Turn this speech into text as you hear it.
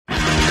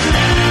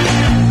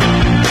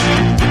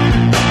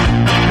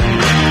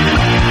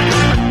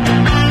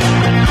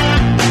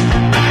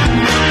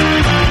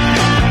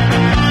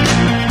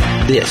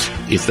This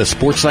is the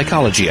Sports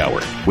Psychology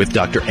Hour with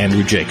Dr.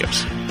 Andrew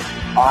Jacobs.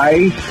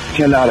 I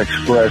cannot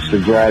express the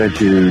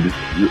gratitude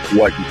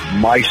what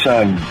my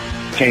son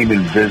came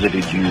and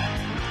visited you.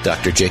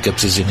 Dr.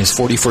 Jacobs is in his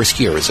 41st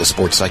year as a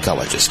sports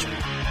psychologist.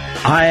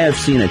 I have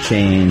seen a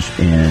change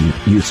in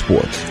youth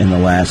sports in the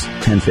last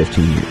 10,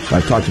 15 years.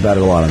 I've talked about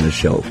it a lot on this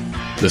show.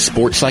 The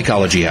Sports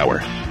Psychology Hour.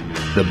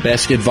 The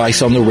best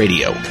advice on the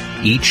radio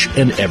each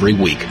and every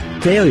week.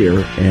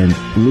 Failure and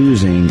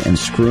losing and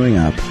screwing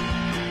up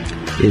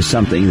is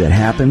something that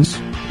happens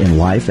in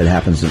life. It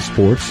happens in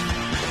sports.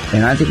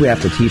 And I think we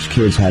have to teach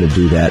kids how to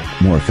do that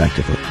more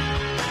effectively.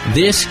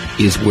 This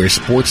is where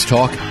sports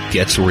talk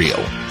gets real.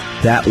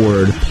 That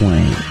word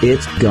playing,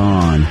 it's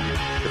gone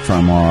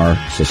from our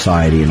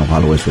society in a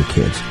lot of ways with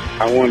kids.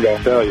 I wanted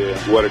to tell you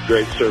what a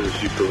great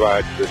service you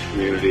provide to this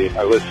community.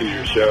 I listen to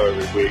your show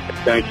every week.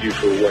 Thank you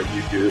for what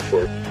you do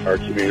for our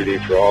community,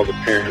 for all the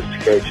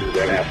parents, coaches,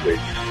 and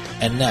athletes.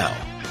 And now,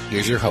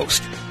 here's your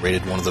host,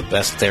 rated one of the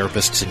best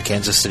therapists in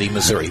Kansas City,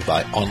 Missouri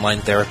by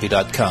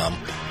OnlineTherapy.com,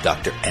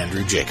 Dr.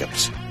 Andrew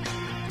Jacobs.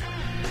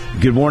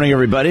 Good morning,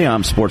 everybody.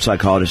 I'm sports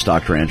psychologist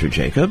Dr. Andrew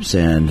Jacobs,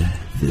 and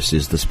this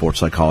is the Sports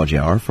Psychology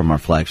Hour from our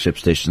flagship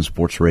station,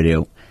 Sports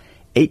Radio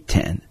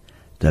 810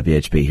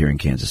 WHB here in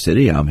Kansas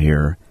City. I'm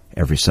here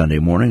every Sunday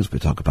morning as we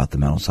talk about the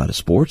mental side of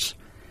sports,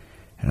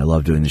 and I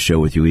love doing the show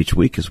with you each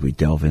week as we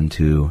delve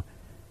into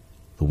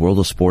the world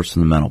of sports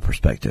from the mental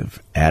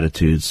perspective.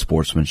 Attitude,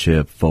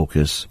 sportsmanship,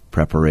 focus,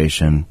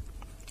 preparation,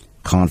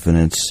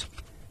 confidence,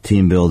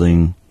 team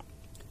building,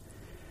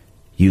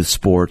 youth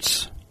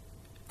sports,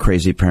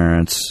 crazy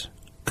parents,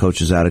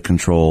 coaches out of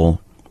control.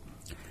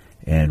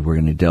 And we're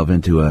going to delve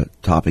into a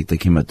topic that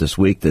came up this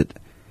week that,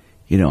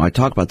 you know, I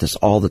talk about this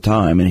all the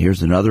time, and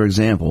here's another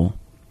example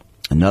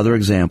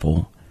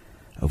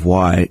of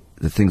why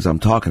the things I'm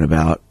talking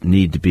about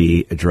need to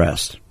be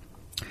addressed.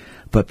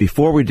 But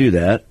before we do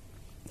that,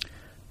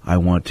 I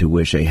want to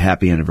wish a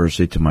happy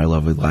anniversary to my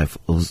lovely wife,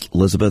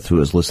 Elizabeth, who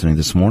is listening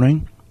this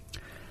morning.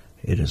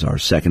 It is our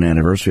second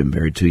anniversary. I'm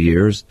married 2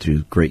 years,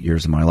 2 great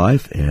years of my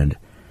life, and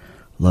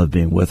love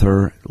being with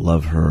her,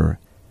 love her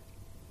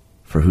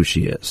for who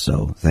she is.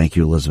 So thank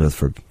you, Elizabeth,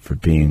 for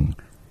being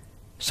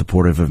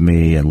supportive of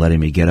me and letting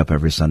me get up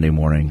every Sunday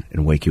morning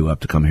and wake you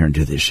up to come here and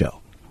do this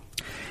show.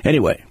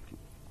 Anyway,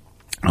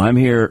 I'm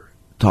here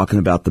talking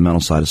about the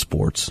mental side of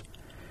sports,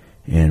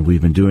 and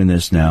we've been doing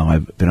this now.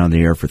 I've been on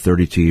the air for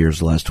 32 years,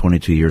 the last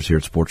 22 years here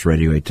at Sports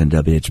Radio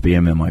 810 WHB.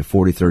 I'm in my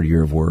 43rd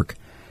year of work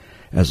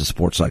as a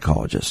sports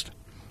psychologist.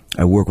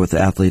 I work with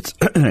athletes,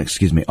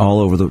 all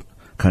over the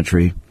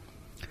country,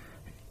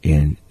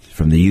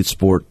 from the youth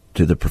sport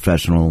to the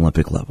professional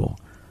Olympic level.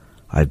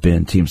 I've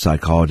been team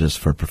psychologist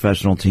for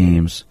professional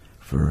teams,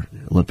 for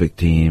Olympic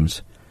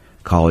teams,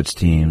 college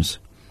teams.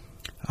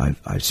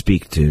 I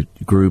speak to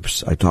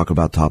groups. I talk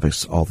about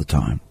topics all the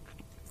time.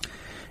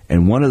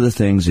 And one of the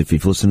things, if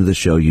you've listened to the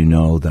show, you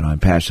know that I'm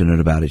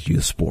passionate about is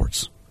youth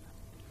sports.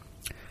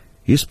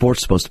 Youth sports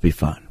is supposed to be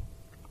fun.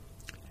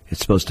 It's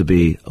supposed to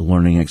be a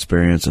learning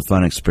experience, a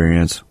fun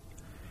experience,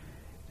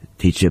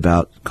 teach you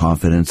about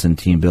confidence and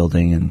team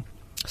building and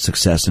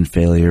success and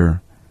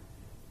failure,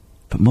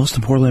 but most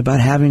importantly about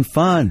having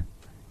fun.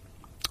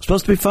 It's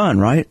supposed to be fun,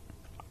 right?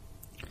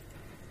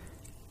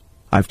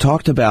 I've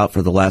talked about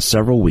for the last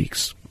several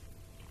weeks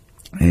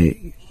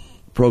a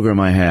program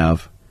I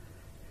have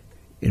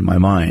in my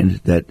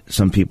mind that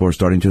some people are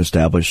starting to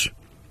establish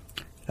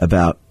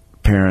about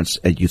parents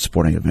at youth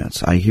sporting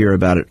events. I hear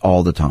about it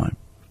all the time.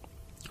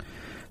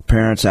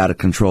 Parents out of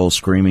control,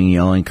 screaming,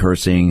 yelling,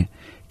 cursing,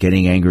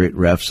 getting angry at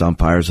refs,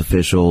 umpires,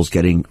 officials,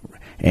 getting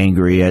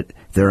angry at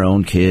their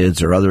own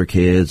kids or other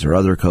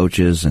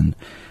coaches, and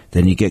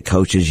then you get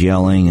coaches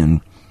yelling,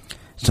 and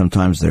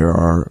sometimes there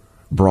are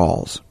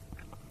brawls.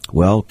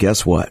 Well,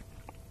 guess what?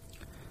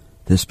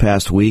 This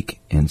past week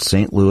in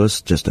St.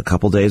 Louis, just a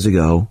couple days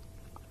ago,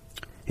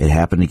 it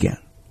happened again.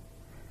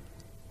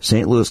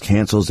 St. Louis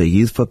cancels a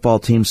youth football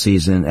team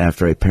season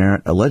after a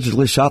parent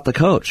allegedly shot the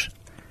coach.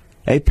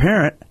 A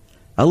parent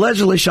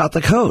allegedly shot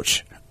the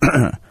coach.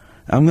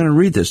 I'm going to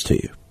read this to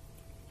you.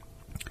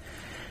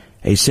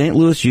 A St.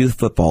 Louis youth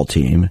football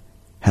team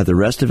had the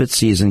rest of its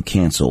season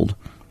canceled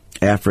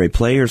after a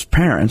player's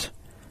parent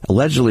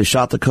allegedly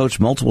shot the coach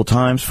multiple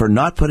times for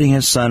not putting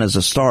his son as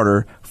a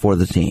starter for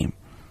the team,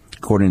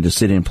 according to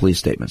city and police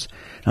statements.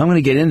 Now, I'm going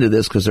to get into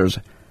this because there's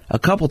a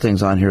couple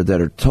things on here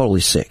that are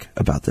totally sick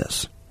about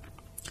this.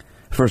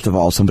 First of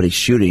all, somebody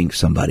shooting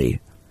somebody,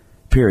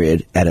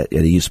 period, at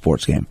a youth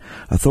sports game.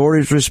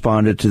 Authorities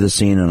responded to the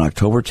scene on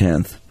October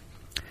 10th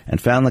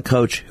and found the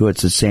coach who had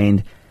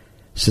sustained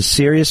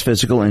serious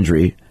physical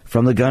injury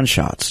from the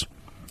gunshots,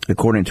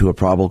 according to a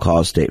probable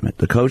cause statement.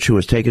 The coach, who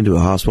was taken to a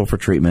hospital for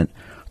treatment,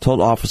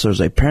 told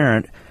officers a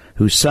parent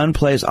whose son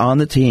plays on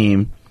the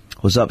team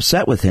was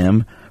upset with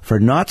him for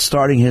not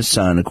starting his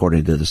son,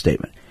 according to the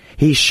statement.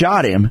 He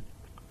shot him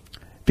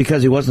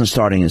because he wasn't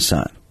starting his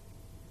son.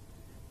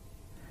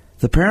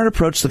 The parent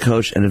approached the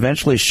coach and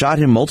eventually shot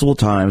him multiple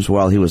times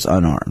while he was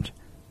unarmed.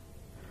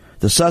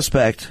 The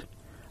suspect,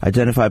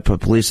 identified by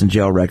police and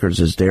jail records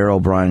as Darrell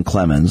Brian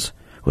Clemens,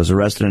 was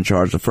arrested and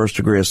charged with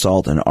first-degree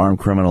assault and armed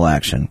criminal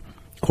action.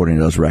 According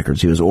to those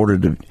records, he was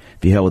ordered to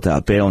be held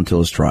without bail until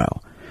his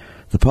trial.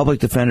 The public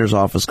defender's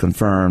office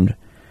confirmed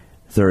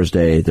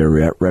Thursday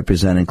they're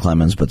representing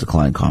Clemens but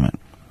declined comment.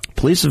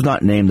 Police have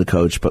not named the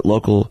coach, but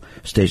local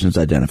stations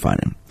identified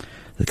him.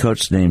 The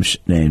coach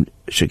named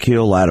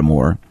Shaquille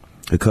Lattimore,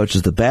 who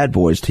coaches the Bad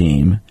Boys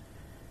team,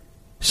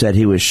 said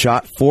he was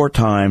shot 4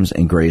 times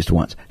and grazed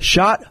once.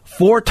 Shot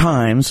 4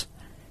 times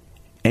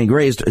and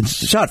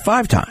shot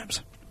 5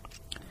 times.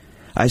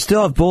 I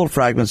still have bullet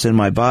fragments in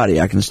my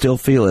body. I can still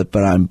feel it,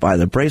 but I'm by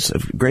the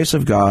grace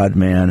of God,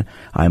 man,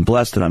 I'm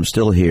blessed that I'm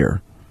still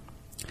here.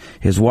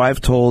 His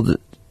wife told the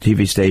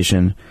TV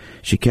station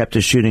she kept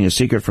his shooting a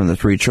secret from the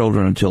 3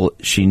 children until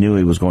she knew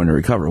he was going to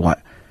recover. Well,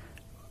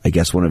 I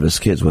guess one of his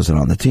kids wasn't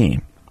on the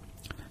team,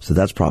 so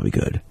that's probably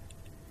good.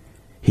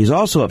 He's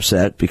also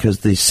upset because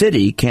the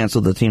city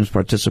canceled the team's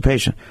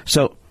participation.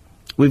 So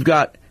we've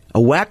got a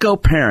wacko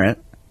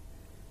parent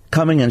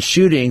coming and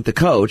shooting the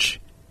coach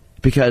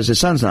because his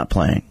son's not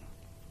playing.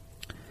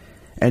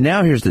 And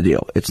now here's the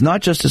deal. It's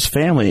not just his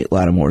family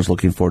Lattimore is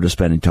looking forward to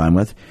spending time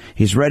with.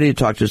 He's ready to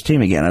talk to his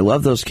team again. I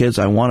love those kids.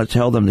 I want to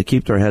tell them to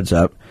keep their heads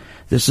up.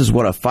 This is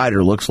what a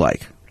fighter looks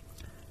like.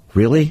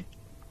 Really?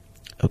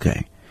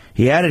 Okay.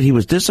 He added he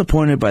was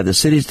disappointed by the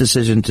city's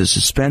decision to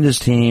suspend his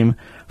team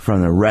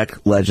from the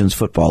Rec Legends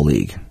Football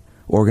League,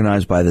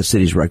 organized by the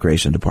city's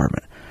recreation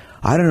department.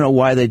 I don't know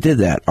why they did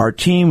that. Our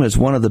team is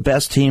one of the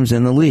best teams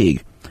in the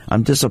league.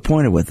 I'm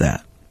disappointed with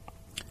that.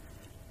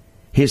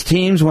 His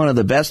team's one of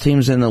the best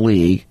teams in the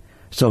league,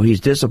 so he's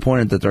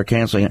disappointed that they're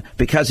canceling it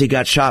because he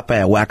got shot by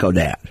a wacko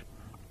dad.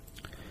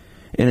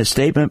 In a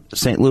statement,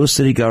 St. Louis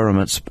city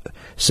government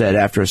said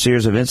after a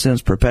series of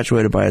incidents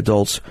perpetuated by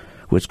adults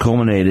which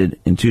culminated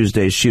in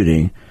Tuesday's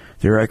shooting,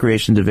 the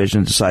Recreation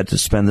Division decided to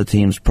suspend the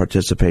team's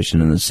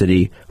participation in the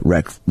City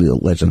Rec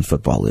Legends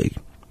Football League.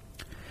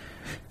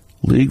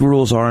 League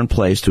rules are in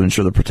place to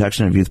ensure the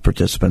protection of youth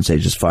participants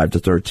ages 5 to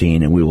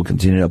 13, and we will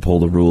continue to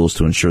uphold the rules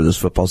to ensure this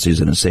football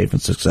season is safe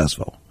and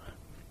successful.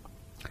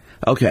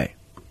 Okay.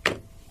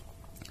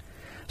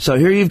 So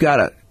here you've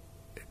got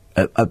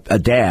a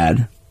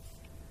dad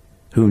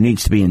who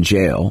needs to be in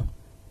jail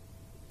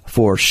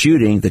for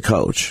shooting the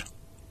coach,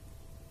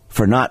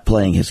 for not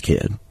playing his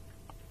kid.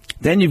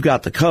 Then you've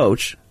got the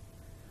coach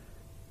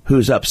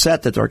who's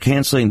upset that they're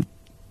canceling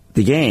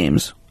the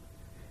games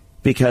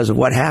because of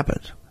what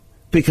happened.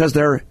 Because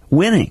they're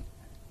winning.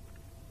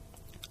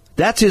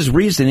 That's his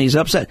reason he's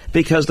upset,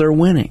 because they're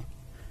winning.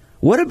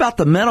 What about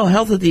the mental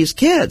health of these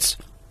kids?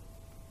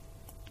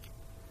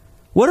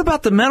 What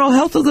about the mental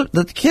health of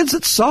the kids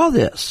that saw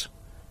this?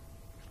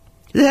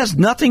 It has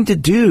nothing to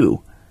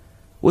do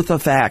with the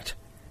fact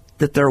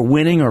that they're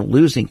winning or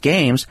losing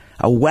games.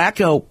 A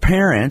wacko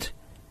parent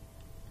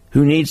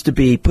who needs to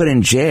be put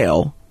in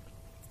jail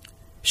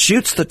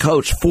shoots the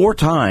coach 4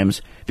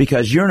 times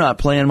because you're not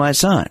playing my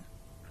son.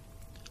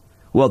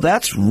 Well,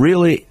 that's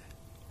really,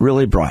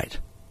 really bright.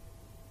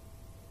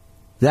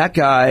 That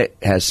guy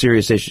has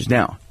serious issues.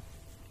 Now,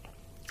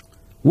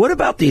 what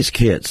about these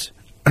kids?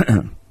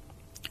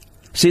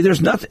 See, there's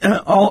nothing.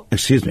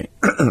 Excuse me.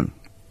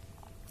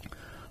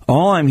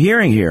 All I'm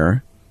hearing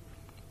here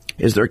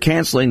is they're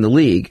canceling the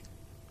league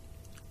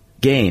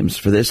games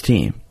for this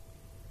team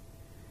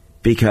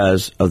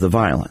because of the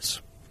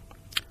violence.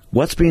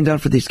 What's being done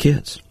for these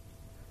kids?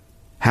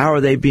 How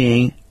are they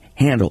being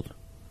handled?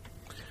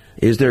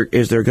 Is there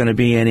going to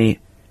be any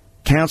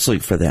counseling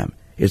for them?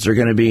 Is there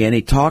going to be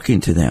any talking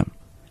to them?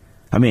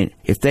 I mean,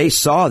 if they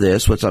saw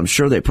this, which I'm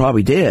sure they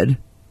probably did,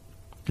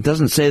 it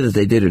doesn't say that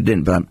they did or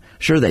didn't, but I'm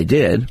sure they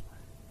did,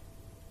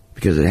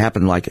 because it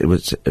happened like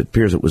it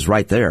appears it was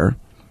right there.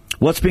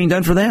 What's being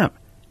done for them?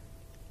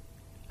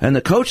 And the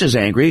coach is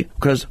angry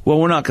because, well,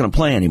 we're not going to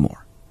play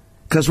anymore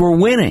because we're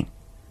winning.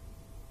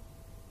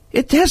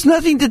 It has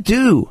nothing to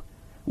do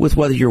with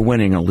whether you're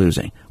winning or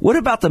losing. What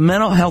about the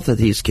mental health of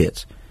these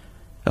kids?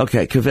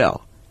 Okay,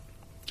 Cavell,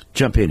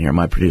 jump in here.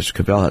 My producer,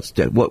 Cavell, that's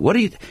dead. What do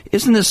you?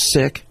 Isn't this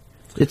sick?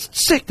 It's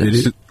sick.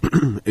 It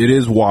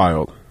is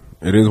wild.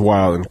 It is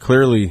wild, and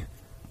clearly,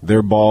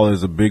 their ball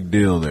is a big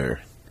deal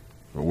there.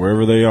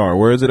 Wherever they are,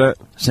 where is it at?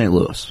 St.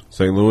 Louis.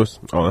 St. Louis.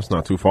 Oh, that's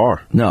not too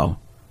far. No.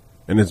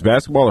 And it's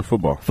basketball or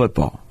football?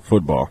 Football.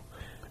 Football.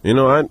 You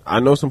know, I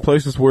know some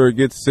places where it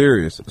gets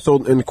serious.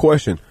 So, in the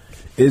question,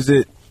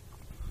 did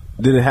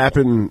it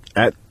happen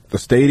at the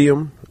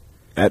stadium?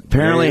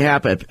 Apparently it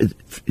happened.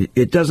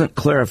 It doesn't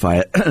clarify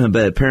it,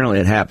 but apparently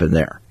it happened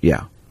there.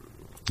 Yeah.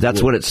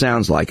 That's what it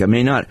sounds like.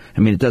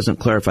 It doesn't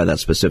clarify that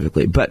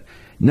specifically. But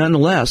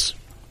nonetheless,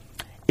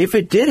 if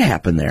it did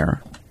happen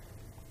there,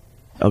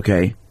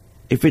 okay,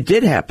 if it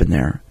did happen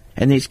there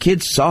and these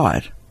kids saw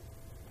it,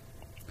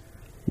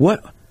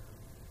 what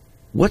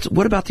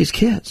about these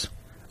kids?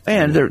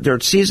 And their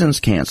season's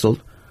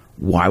canceled.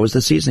 Why was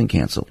the season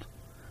canceled?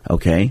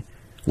 Okay.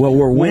 Well,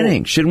 we're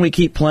winning. Shouldn't we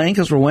keep playing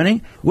because we're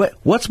winning?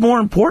 What's more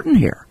important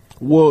here?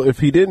 Well, if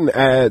he didn't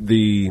add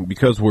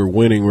because we're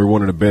winning, we're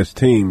one of the best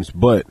teams,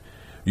 but,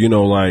 you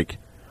know, like,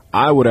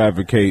 I would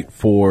advocate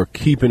for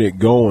keeping it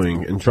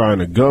going and trying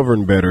to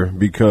govern better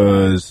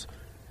because,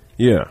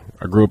 Yeah,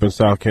 I grew up in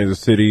South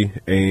Kansas City,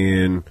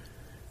 and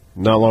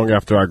not long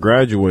after I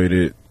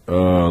graduated,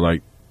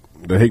 like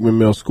the Hickman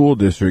Mill School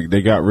District,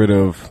 they got rid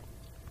of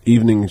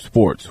evening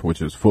sports,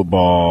 which is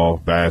football,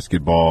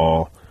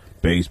 basketball,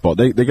 baseball.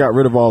 They got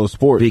rid of all the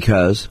sports.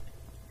 Because?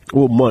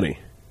 Well, money.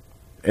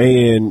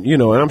 And,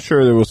 and I'm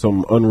sure there was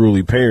some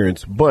unruly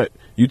parents, but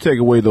you take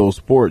away those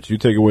sports, you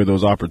take away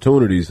those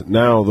opportunities.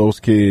 Now those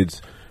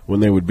kids, when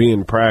they would be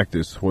in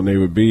practice, when they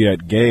would be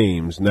at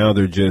games, now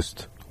they're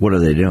just... What are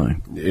they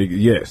doing?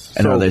 Yes.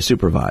 And are they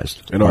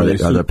supervised? And are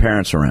their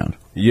parents around?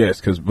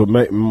 Yes,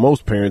 but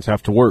most parents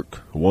have to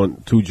work.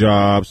 2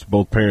 jobs,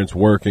 both parents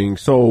working.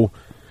 So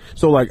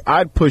like,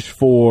 I'd push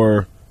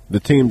for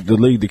the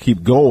league to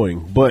keep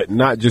going, but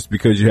not just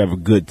because you have a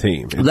good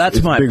team.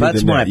 That's my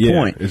point.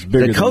 Yeah, it's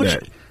bigger than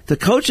that. The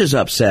coach is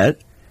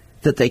upset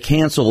that they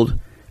canceled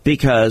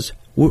because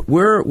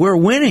we're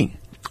winning.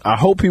 I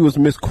hope he was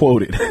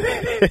misquoted.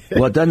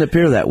 Well, it doesn't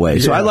appear that way.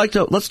 Yeah.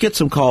 So let's get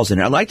some calls in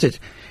here. I'd like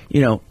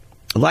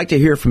to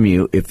hear from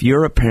you. If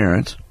you're a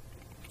parent,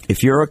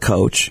 if you're a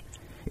coach,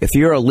 if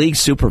you're a league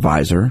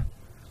supervisor,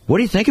 what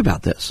do you think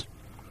about this?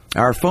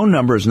 Our phone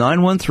number is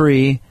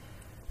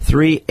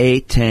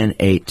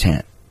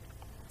 913-3810810.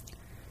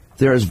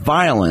 There is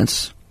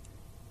violence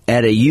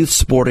at a youth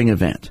sporting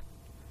event.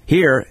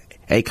 Here,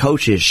 a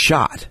coach is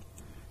shot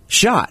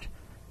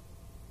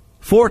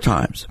 4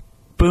 times.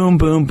 Boom,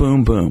 boom,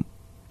 boom, boom.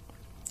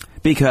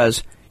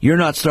 Because you're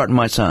not starting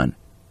my son.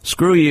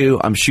 Screw you,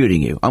 I'm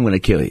shooting you. I'm going to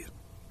kill you.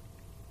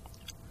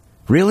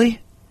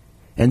 Really?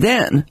 And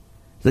then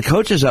the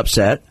coach is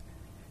upset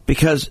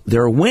because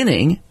they're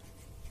winning.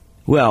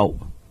 Well,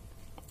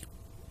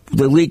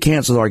 the league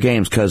canceled our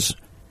games because,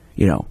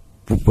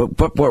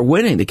 but we're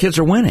winning. The kids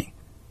are winning.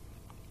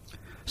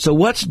 So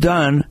what's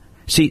done?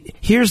 See,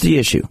 here's the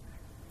issue.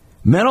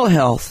 Mental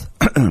health,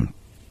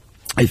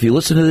 if you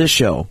listen to this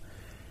show,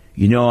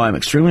 I'm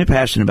extremely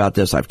passionate about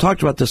this. I've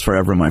talked about this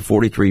forever in my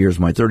 43 years,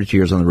 my 32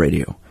 years on the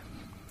radio.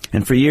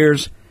 And for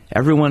years,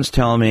 everyone's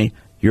telling me,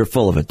 you're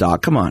full of it,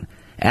 Doc. Come on.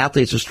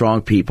 Athletes are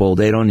strong people.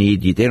 They don't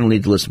need you. They don't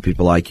need to listen to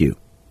people like you.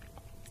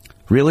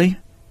 Really?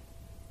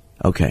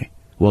 Okay.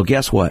 Well,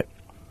 guess what?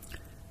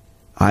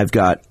 I've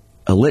got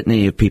a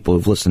litany of people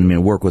who've listened to me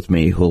and work with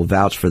me who'll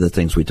vouch for the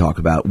things we talk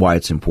about, why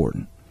it's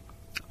important.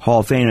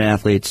 Hall of Fame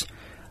athletes,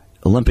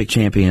 Olympic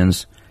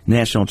champions,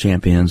 national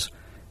champions,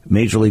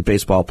 Major League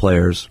Baseball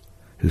players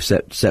who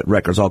set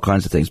records, all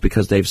kinds of things,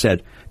 because they've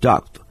said,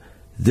 Doc,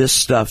 this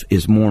stuff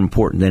is more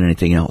important than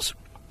anything else.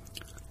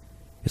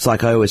 It's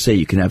like I always say,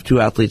 you can have 2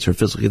 athletes who are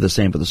physically the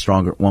same, but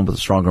one with a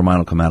stronger mind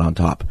will come out on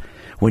top.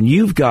 When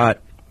you've got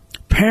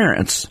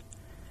parents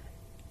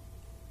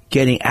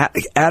getting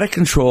out of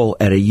control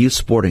at a youth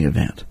sporting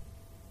event,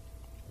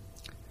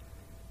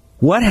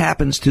 what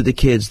happens to the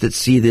kids that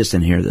see this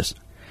and hear this?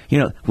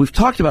 We've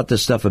talked about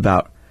this stuff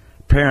about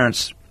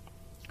parents,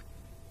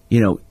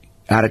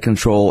 out of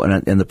control,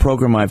 and the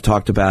program I've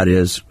talked about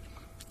is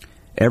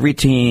every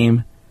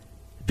team,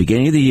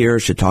 beginning of the year,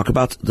 should talk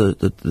about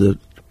the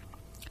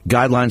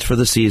guidelines for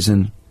the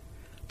season,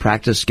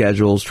 practice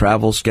schedules,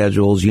 travel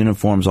schedules,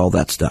 uniforms, all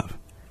that stuff.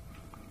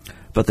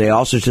 But they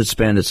also should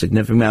spend a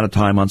significant amount of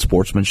time on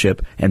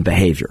sportsmanship and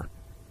behavior.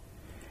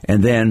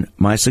 And then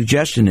my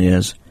suggestion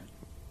is,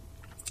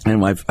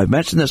 and I've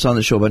mentioned this on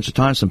the show a bunch of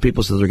times, some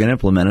people said they're going to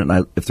implement it,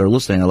 and if they're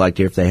listening, I'd like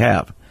to hear if they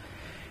have.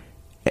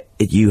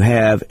 You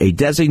have a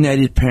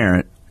designated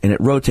parent, and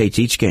it rotates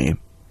each game,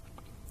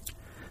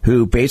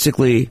 who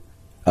basically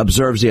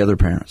observes the other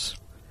parents.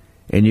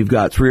 And you've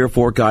got 3 or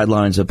 4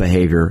 guidelines of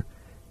behavior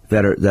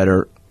that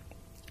are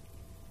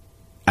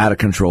out of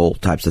control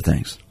types of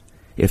things.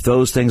 If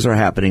those things are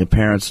happening,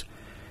 parents,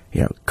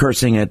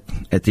 cursing at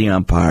the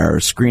umpire, or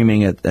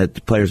screaming at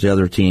the players of the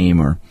other team,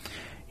 or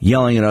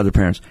yelling at other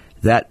parents,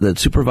 that the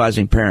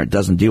supervising parent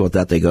doesn't deal with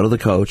that. They go to the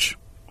coach.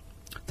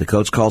 The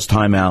coach calls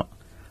timeout,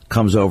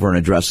 comes over and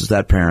addresses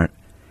that parent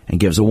and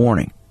gives a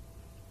warning.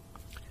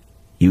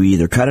 You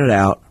either cut it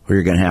out or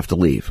you're going to have to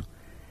leave.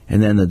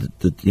 And then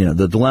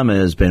the dilemma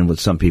has been with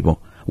some people,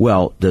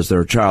 well, does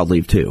their child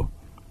leave too?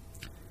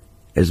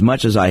 As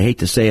much as I hate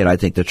to say it, I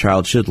think the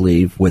child should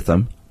leave with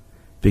them,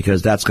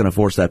 because that's going to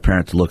force that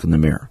parent to look in the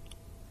mirror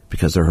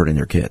because they're hurting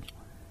their kid.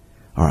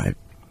 All right.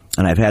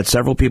 And I've had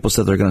several people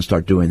say they're going to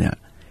start doing that.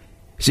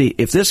 See,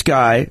 if this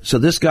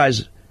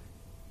guy's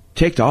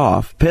ticked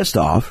off, pissed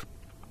off,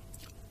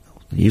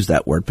 use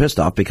that word, pissed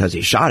off, because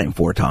he shot him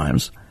 4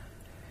 times.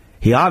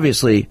 He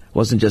obviously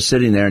wasn't just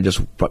sitting there and just,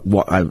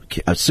 I'm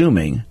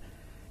assuming,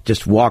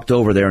 just walked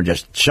over there and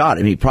just shot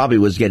him. He probably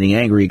was getting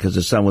angry because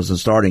his son wasn't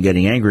starting,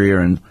 getting angrier,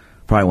 and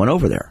probably went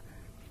over there.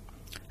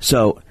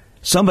 So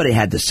somebody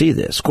had to see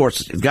this. Of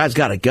course, if the guy's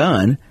got a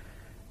gun,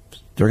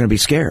 they're going to be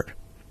scared.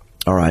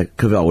 All right,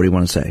 Cavell, what do you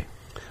want to say?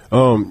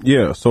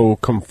 Yeah, so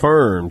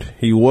confirmed,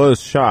 he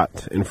was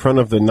shot in front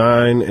of the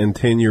 9 and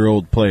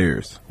 10-year-old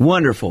players.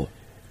 Wonderful.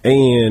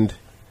 And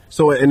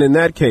in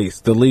that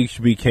case, the league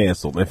should be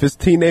canceled. If it's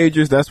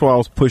teenagers, that's why I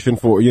was pushing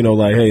for,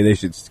 hey, they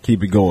should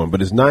keep it going.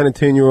 But it's 9 and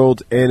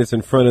 10-year-olds, and it's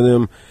in front of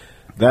them,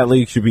 that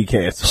league should be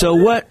canceled.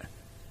 So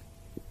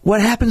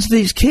what happens to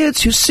these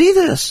kids who see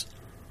this?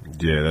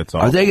 Yeah, that's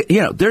awesome. Are they,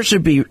 there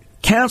should be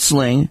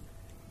counseling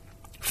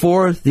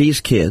for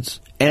these kids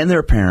and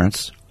their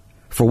parents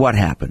for what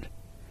happened.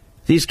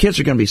 These kids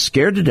are going to be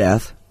scared to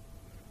death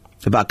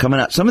about coming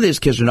out. Some of these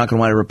kids are not going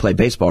to want to ever play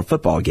baseball or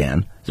football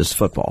again, just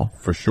football.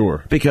 For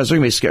sure. Because they're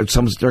going to be scared.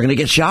 They're going to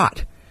get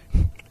shot.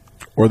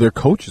 Or their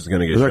coach is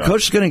going to get shot. Their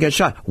coach is going to get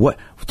shot. What?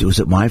 Was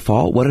it my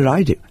fault? What did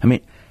I do? I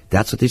mean,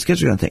 that's what these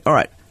kids are going to think. All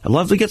right. I'd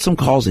love to get some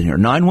calls in here.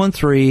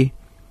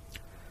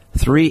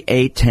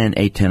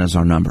 913-3810810 is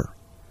our number.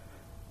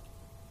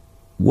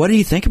 What do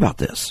you think about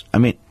this? I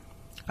mean,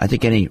 I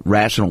think any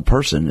rational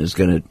person is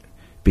going to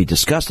be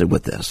disgusted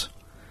with this.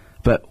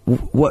 But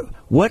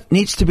what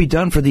needs to be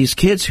done for these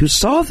kids who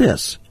saw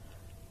this?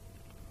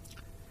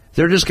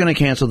 They're just going to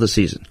cancel the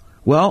season.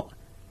 Well,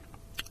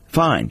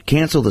 fine,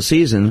 cancel the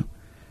season,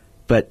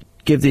 but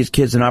give these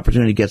kids an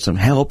opportunity to get some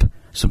help,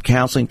 some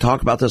counseling,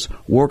 talk about this,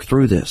 work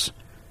through this.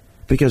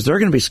 Because they're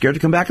going to be scared to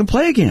come back and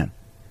play again.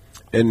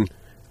 And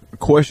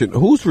question,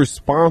 who's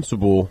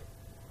responsible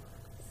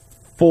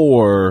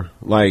for,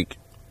 like,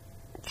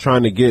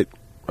 trying to get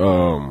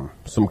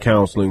some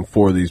counseling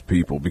for these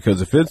people?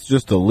 Because if it's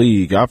just a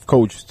league, I've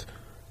coached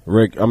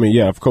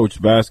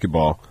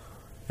basketball,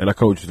 and I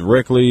coached the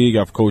rec league,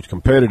 I've coached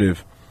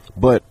competitive,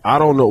 but I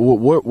don't know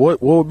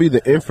what would be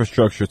the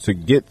infrastructure to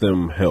get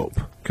them help,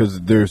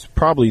 because there's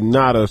probably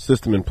not a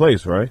system in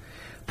place, right?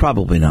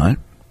 Probably not.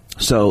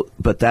 So,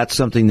 but that's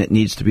something that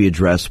needs to be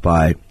addressed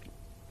by,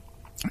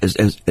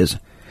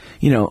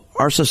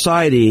 our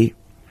society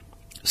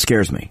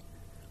scares me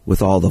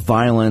with all the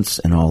violence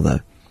and all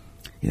the,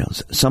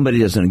 somebody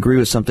doesn't agree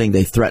with something,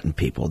 they threaten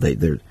people.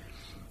 You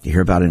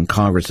hear about it in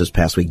Congress this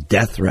past week,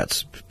 death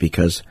threats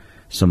because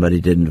somebody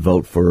didn't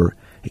vote for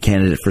a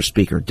candidate for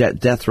speaker.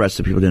 Death threats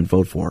that people didn't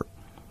vote for.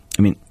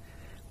 I mean,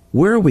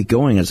 where are we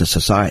going as a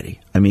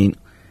society? I mean,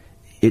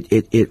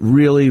 it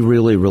really,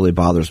 really, really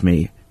bothers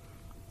me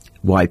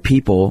why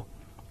people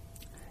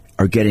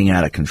are getting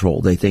out of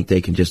control. They think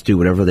they can just do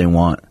whatever they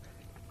want.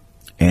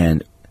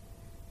 And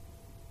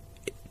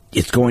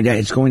it's going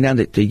down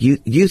to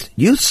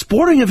youth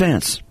sporting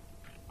events.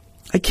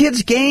 A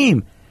kid's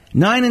game.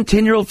 9 and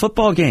 10-year-old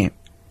football game.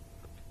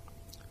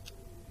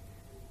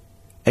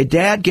 A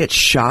dad gets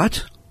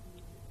shot.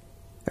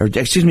 A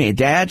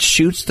dad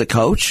shoots the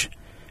coach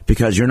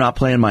because you're not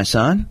playing my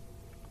son?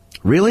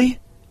 Really?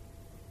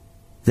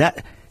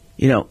 That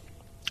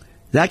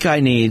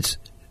guy needs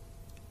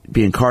to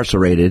be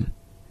incarcerated,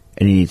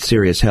 and he needs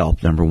serious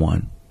help, number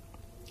one.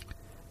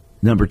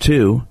 Number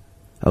two,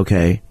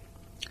 okay,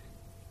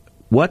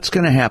 what's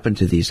going to happen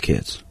to these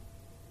kids?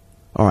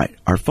 All right,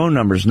 our phone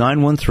number is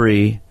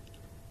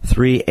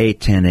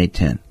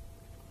 913-3810810.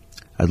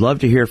 I'd love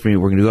to hear from you.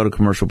 We're going to go to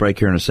commercial break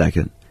here in a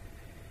second.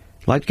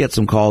 I'd like to get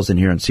some calls in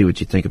here and see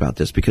what you think about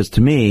this, because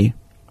to me,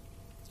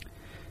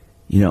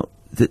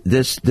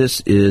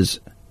 this is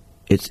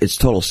it's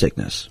total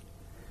sickness.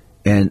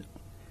 And,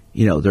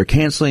 they're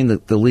canceling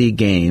the league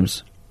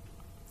games.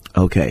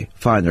 Okay,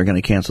 fine, they're going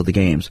to cancel the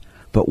games.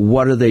 But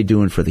what are they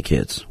doing for the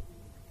kids?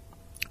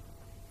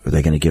 Are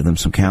they going to give them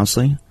some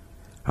counseling?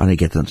 Are they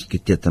get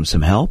them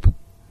some help?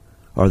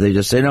 Or are they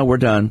just say, no, we're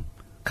done,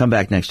 come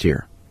back next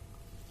year?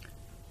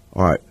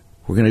 All right,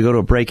 we're going to go to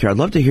a break here. I'd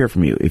love to hear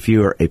from you. If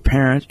you're a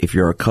parent, if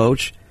you're a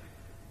coach,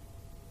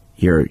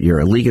 you're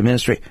a league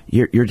administrator,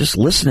 you're just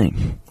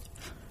listening.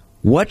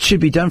 What should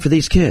be done for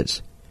these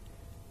kids?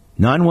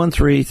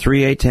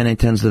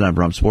 913-3810810 is the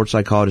number. I'm sports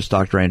psychologist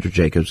Dr. Andrew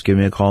Jacobs. Give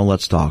me a call and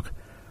let's talk.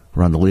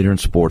 We're on the leader in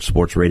sports,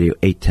 Sports Radio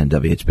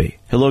 810 WHB.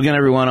 Hello again,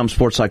 everyone. I'm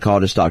sports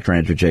psychologist Dr.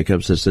 Andrew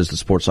Jacobs. This is the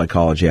Sports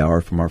Psychology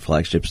Hour from our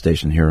flagship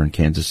station here in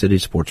Kansas City,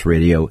 Sports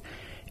Radio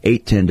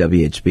 810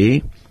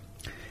 WHB.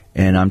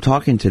 And I'm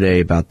talking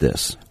today about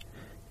this,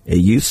 a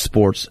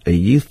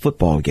youth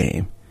football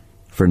game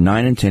for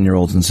 9 and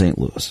 10-year-olds in St.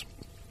 Louis.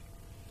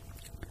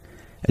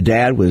 A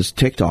dad was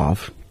ticked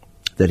off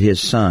that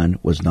his son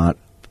was not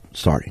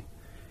starting.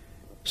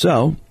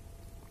 So,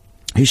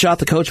 he shot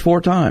the coach 4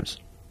 times.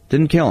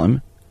 Didn't kill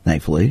him,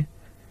 thankfully.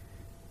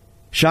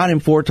 Shot him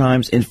 4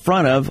 times in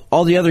front of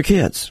all the other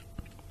kids,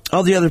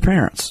 all the other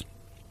parents,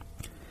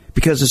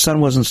 because his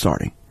son wasn't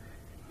starting.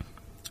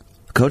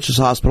 The coach is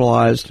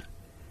hospitalized,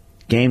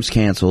 game's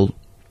canceled,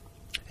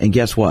 and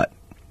guess what?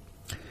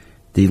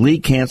 The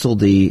league canceled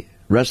the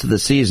rest of the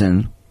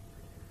season,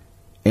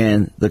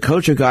 and the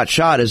coach who got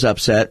shot is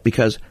upset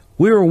because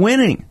we were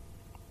winning.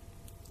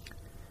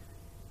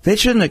 They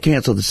shouldn't have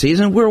canceled the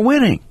season. We're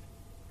winning.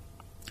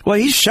 Well,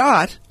 he's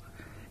shot,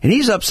 and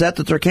he's upset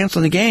that they're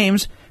canceling the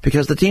games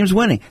because the team's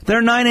winning.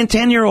 They're 9 and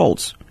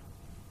 10-year-olds.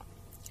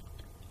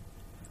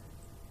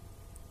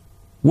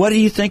 What do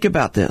you think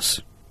about this?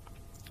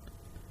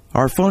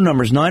 Our phone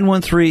number is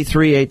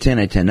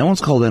 913-3810810. No one's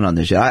called in on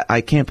this yet.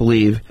 I can't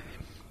believe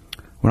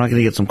we're not going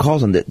to get some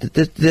calls on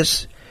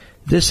this.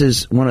 This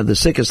is one of the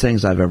sickest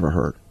things I've ever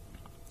heard.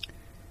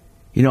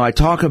 I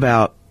talk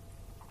about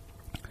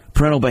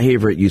parental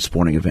behavior at youth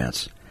sporting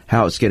events,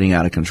 how it's getting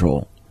out of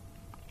control.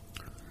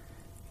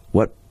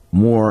 What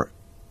more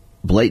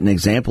blatant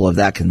example of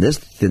that than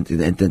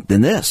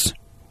this?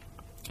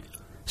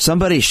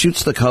 somebody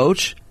shoots the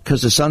coach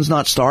because the son's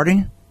not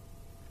starting?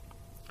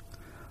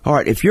 All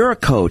right, if you're a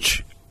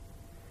coach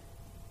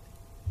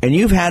and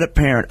you've had a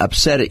parent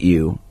upset at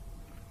you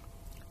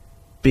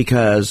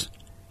because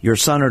your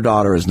son or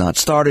daughter is not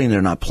starting,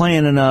 they're not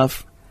playing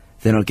enough,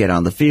 they don't get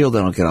on the field, they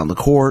don't get on the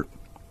court,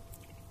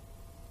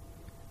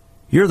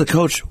 you're the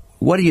coach,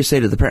 what do you say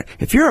to the parent?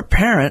 If you're a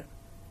parent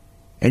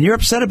and you're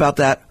upset about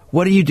that,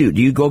 what do?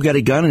 Do you go get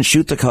a gun and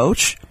shoot the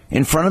coach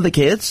in front of the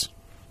kids?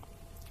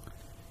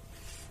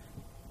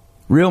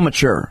 Real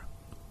mature,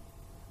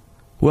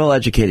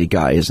 well-educated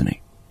guy, isn't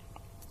he?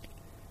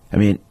 I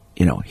mean,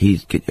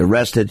 he's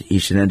arrested. He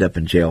should end up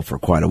in jail for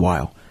quite a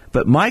while.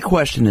 But my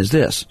question is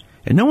this,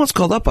 and no one's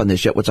called up on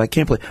this yet, which I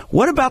can't believe.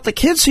 What about the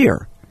kids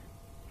here?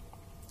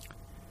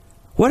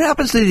 What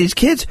happens to these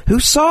kids who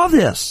saw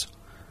this?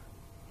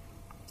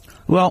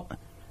 Well,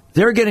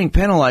 they're getting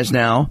penalized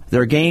now.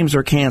 Their games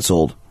are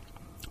canceled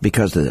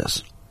because of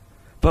this.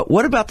 But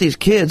what about these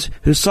kids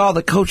who saw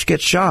the coach get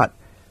shot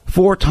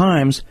 4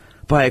 times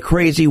by a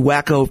crazy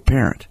wacko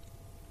parent?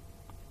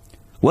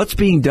 What's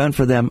being done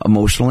for them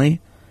emotionally,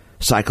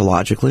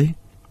 psychologically,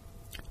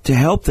 to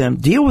help them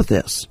deal with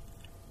this?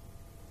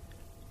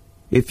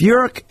 If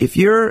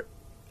you're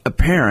a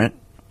parent,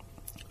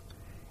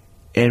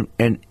 and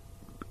a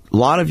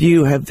lot of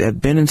you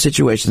have been in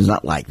situations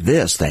not like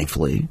this,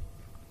 thankfully,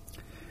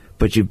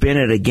 but you've been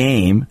at a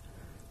game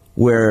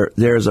where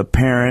there's a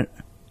parent,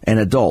 an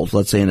adult,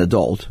 let's say an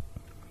adult.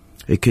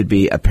 It could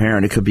be a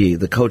parent, it could be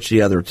the coach of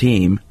the other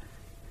team,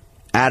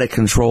 out of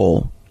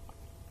control.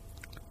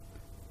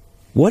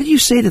 What do you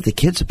say to the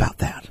kids about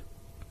that?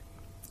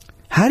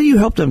 How do you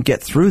help them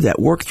get through that,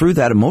 work through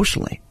that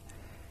emotionally?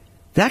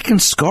 That can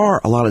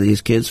scar a lot of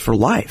these kids for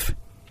life.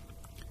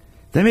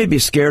 They may be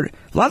scared.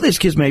 A lot of these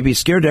kids may be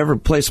scared to ever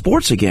play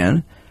sports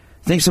again,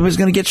 think somebody's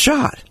going to get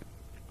shot.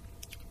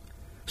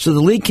 So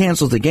the league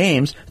cancels the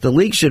games. The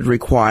league should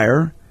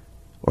require,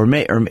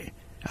 let's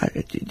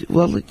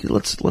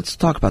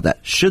talk about that.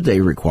 Should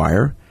they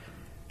require?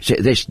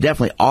 They should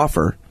definitely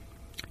offer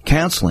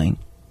counseling,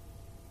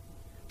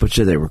 but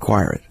should they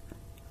require it?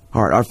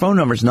 All right, our phone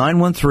number is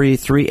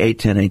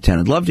 913-381-810.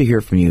 I'd love to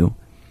hear from you.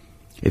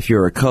 If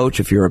you're a coach,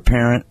 if you're a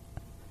parent,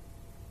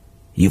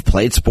 you've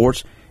played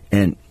sports,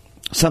 and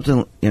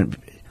something,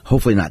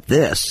 hopefully not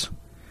this,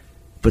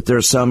 but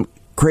there's some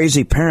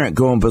crazy parent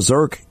going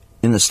berserk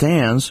in the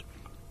stands.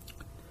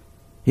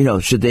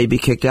 Should they be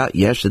kicked out?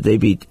 Yes. Should they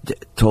be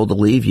told to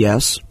leave?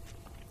 Yes.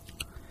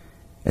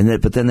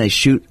 But then they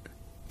shoot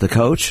the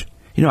coach.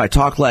 I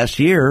talked last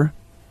year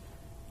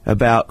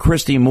about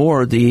Christy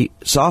Moore, the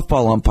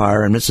softball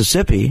umpire in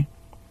Mississippi,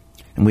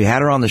 and we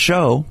had her on the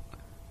show,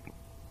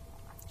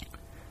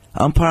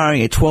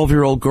 umpiring a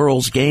 12-year-old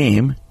girl's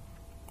game.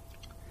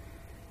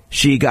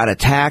 She got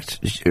attacked.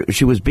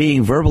 She was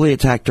being verbally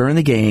attacked during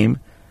the game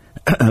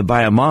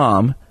by a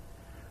mom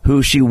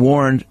who she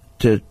warned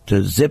to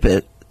zip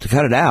it, to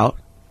cut it out.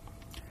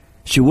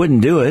 She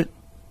wouldn't do it.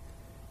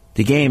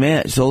 The game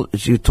ended, so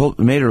she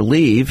made her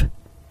leave.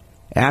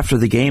 After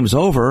the game's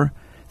over,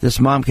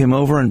 this mom came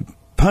over and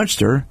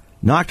punched her,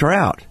 knocked her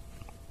out.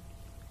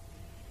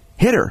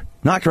 Hit her,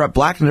 knocked her out,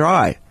 blackened her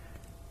eye.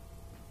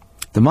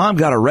 The mom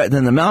got arrested.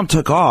 Then the mom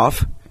took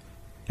off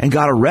and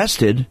got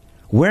arrested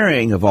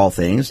wearing, of all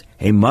things,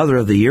 a Mother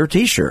of the Year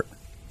t-shirt.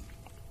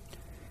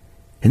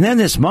 And then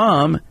this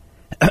mom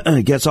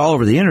gets all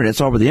over the internet. It's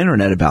all over the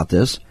internet about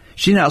this.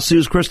 She now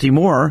sues Christy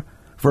Moore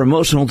for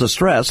emotional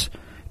distress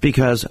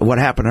because of what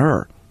happened to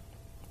her.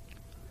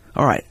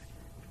 All right.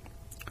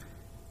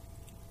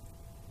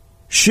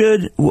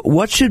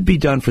 What should be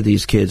done for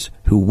these kids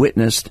who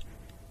witnessed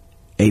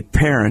a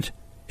parent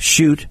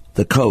shoot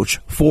the coach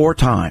 4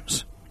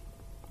 times?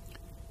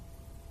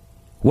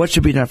 What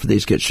should be done for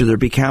these kids? Should there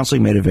be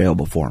counseling made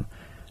available for them?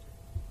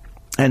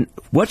 And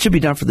what should be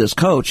done for this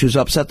coach who's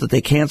upset that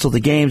they canceled the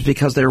games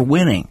because they're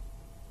winning?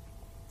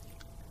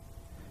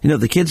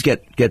 The kids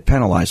get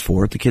penalized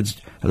for it. The kids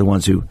are the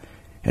ones who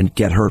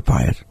get hurt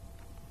by it.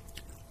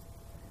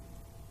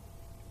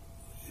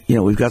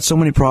 We've got so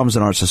many problems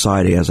in our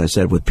society, as I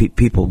said, with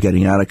people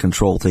getting out of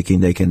control, thinking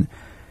they can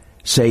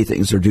say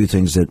things or do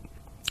things that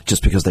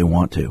just because they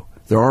want to.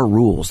 There are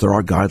rules. There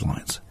are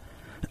guidelines.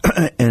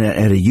 And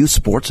at a youth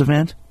sports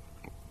event,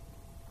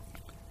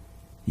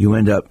 you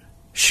end up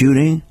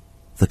shooting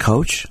the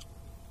coach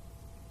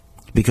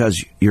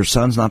because your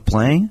son's not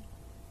playing?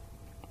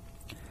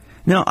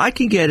 Now, I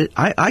can get it.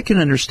 I can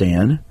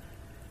understand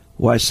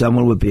why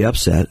someone would be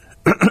upset,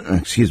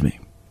 excuse me,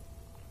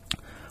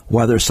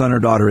 why their son or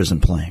daughter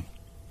isn't playing.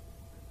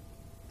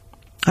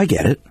 I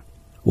get it.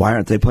 Why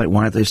aren't they playing?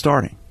 Why aren't they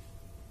starting?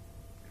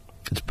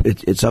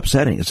 It's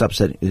upsetting. It's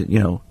upsetting,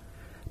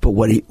 But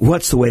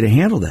what's the way to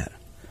handle that?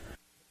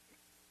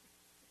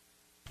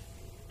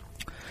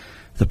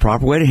 The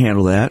proper way to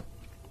handle that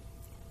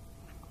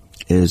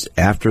is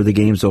after the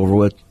game's over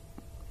with,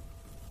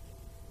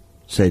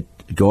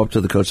 go up to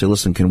the coach, say,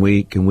 listen, can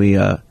we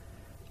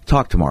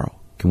talk tomorrow?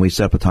 Can we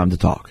set up a time to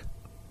talk?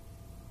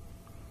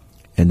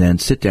 And then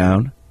sit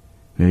down,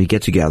 maybe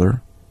get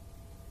together,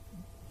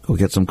 go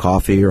get some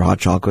coffee or hot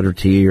chocolate or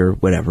tea or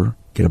whatever,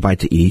 get a bite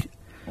to eat,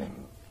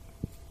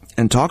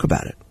 and talk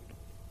about it.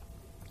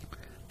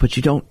 But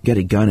you don't get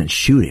a gun and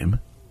shoot him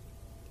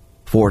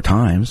 4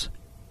 times.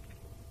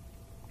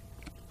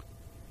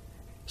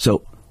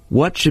 So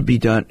what should be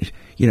done?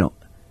 You know,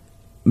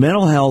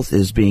 mental health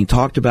is being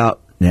talked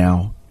about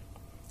now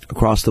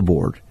across the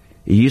board.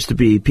 It used to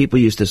be, people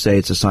used to say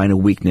it's a sign of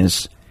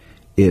weakness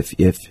if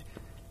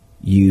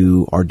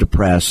you are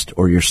depressed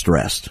or you're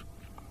stressed.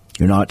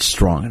 You're not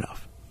strong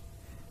enough.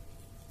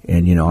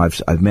 And, you know,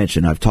 I've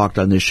mentioned, I've talked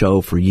on this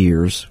show for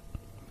years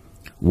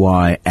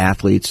why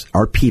athletes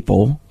are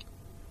people.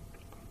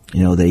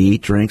 You know, they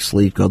eat, drink,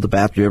 sleep, go to the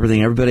bathroom, do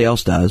everything everybody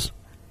else does.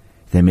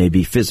 They may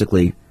be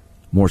physically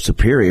more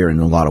superior in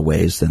a lot of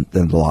ways than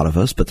a lot of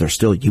us, but they're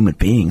still human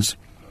beings.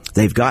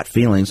 They've got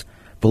feelings.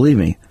 Believe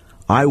me,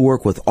 I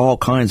work with all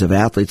kinds of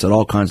athletes at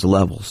all kinds of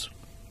levels.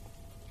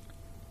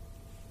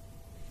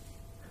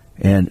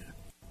 And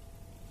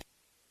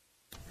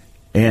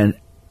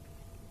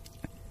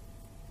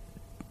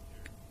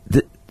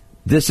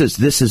this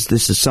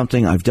is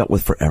something I've dealt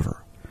with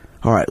forever.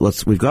 All right,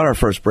 we've got our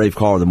first brave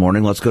caller of the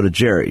morning. Let's go to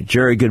Jerry.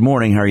 Jerry, good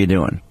morning. How are you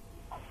doing?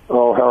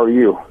 Oh, how are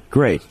you?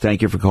 Great.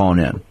 Thank you for calling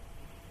in.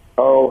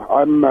 Oh,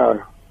 I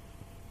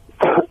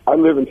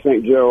live in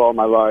St. Joe all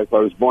my life. I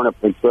was born up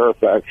in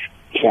Fairfax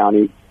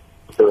County,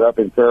 or up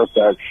in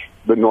Fairfax,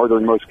 the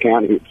northernmost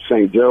county of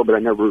St. Joe, but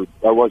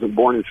I wasn't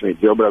born in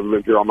St. Joe, but I've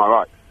lived here all my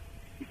life.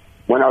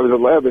 When I was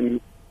 11,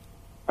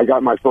 I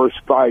got my first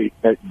fight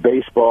at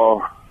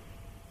baseball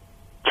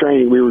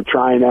training. We were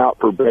trying out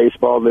for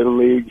baseball, little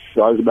leagues.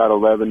 So I was about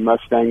 11,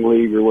 Mustang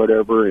League or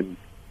whatever, and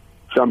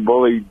some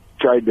bully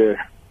tried to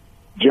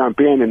jump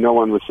in and no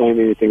one was saying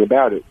anything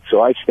about it.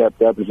 So I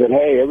stepped up and said,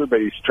 hey,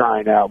 everybody's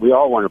trying out. We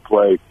all want to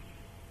play.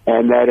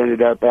 And that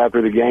ended up,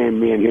 after the game,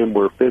 me and him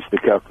were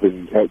fisticuffed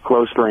at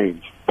close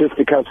range.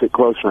 Fisticuffs at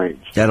close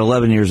range. At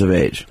 11 years of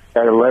age?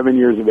 At 11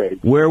 years of age.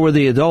 Where were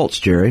the adults,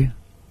 Jerry?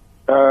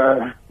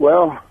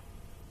 Well,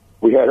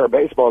 we had our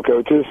baseball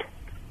coaches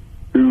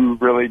who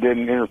really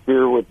didn't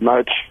interfere with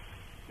much.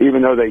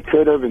 Even though they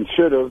could have and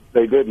should have,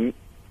 they didn't.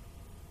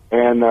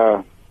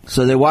 And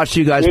so they watched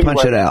you guys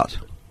punch it out?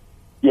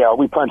 Yeah,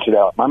 we punch it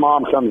out. My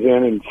mom comes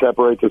in and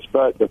separates us.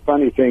 But the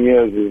funny thing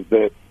is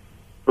that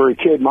for a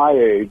kid my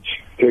age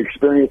to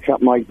experience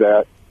something like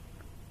that,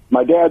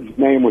 my dad's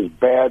name was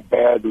Bad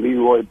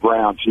Leroy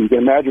Brown. So you can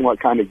imagine what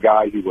kind of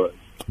guy he was.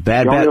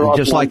 Bad,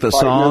 just like the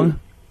song?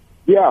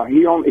 Yeah,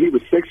 he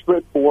was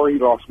 6'4". He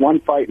lost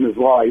one fight in his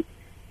life.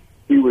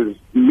 He was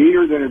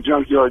meaner than a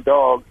junkyard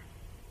dog,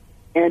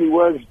 and he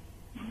was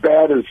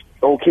bad as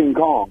old King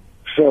Kong.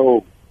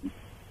 So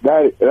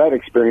that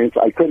experience,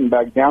 I couldn't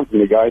back down from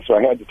the guy, so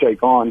I had to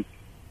take on,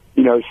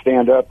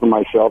 stand up for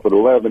myself at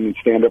 11 and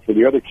stand up for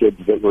the other kids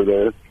that were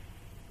there.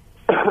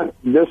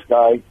 This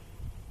guy,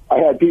 I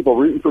had people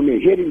rooting for me,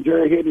 hit him,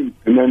 Jerry, hit him.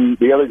 And then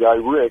the other guy,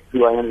 Rick,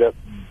 who I ended up,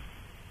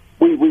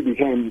 we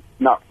became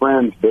not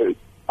friends, but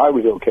I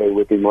was okay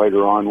with him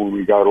later on when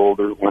we got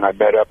older, when I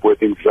met up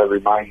with him, because I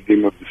reminded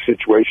him of the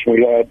situation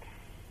we had.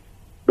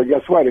 But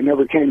guess what? It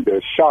never came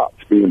to shots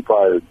being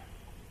fired.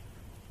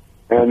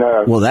 And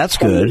well, that's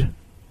good.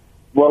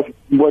 Well,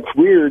 what's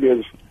weird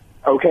is,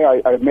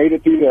 okay, I made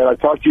it through that. I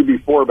talked to you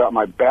before about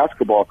my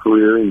basketball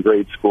career in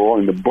grade school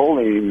and the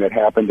bullying that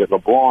happened at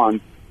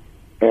LeBron.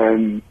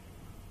 And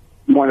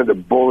one of the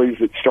bullies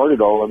that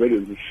started all of it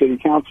is the city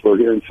councilor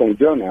here in St.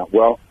 Joe now.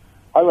 Well,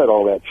 I let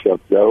all that stuff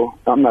go.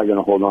 I'm not going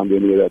to hold on to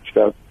any of that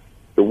stuff.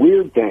 The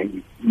weird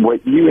thing,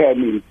 what you had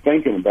me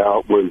thinking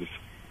about was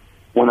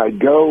when I'd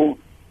go,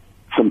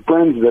 some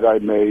friends that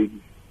I'd made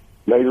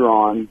later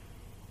on,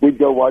 we'd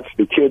go watch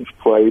the kids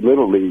play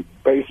Little League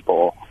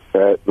baseball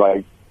at,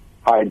 like,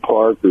 Hyde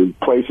Park or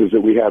places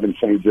that we have in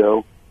St.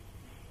 Joe.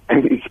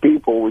 And these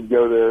people would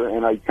go there,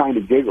 and I'd kind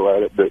of giggle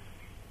at it, but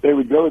they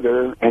would go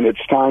there, and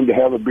it's time to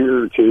have a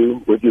beer or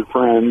two with your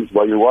friends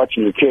while you're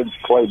watching your kids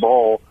play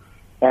ball,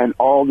 and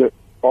all that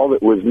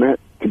was meant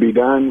to be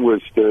done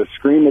was to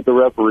scream at the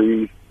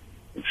referees,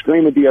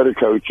 scream at the other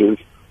coaches.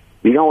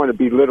 You don't want to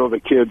belittle the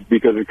kids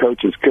because the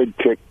coaches could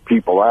kick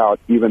people out,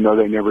 even though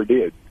they never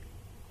did.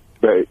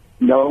 But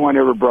no one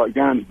ever brought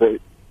guns, but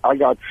I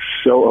got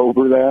so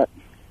over that.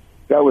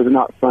 That was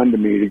not fun to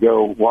me to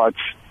go watch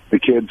the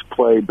kids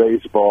play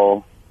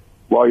baseball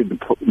while the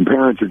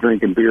parents are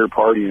drinking beer,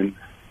 partying,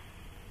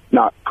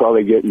 not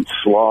probably getting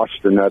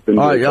sloshed or nothing.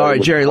 All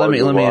right, Jerry. Let me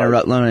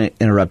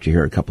interrupt you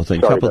here. A couple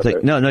things.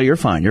 No, you're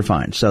fine. You're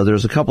fine. So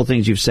there's a couple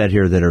things you've said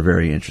here that are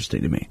very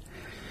interesting to me.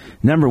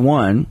 Number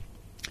one,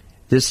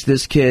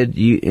 this kid,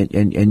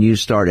 you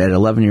start at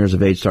 11 years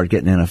of age, start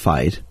getting in a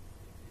fight,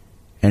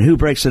 and who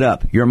breaks it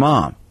up? Your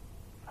mom.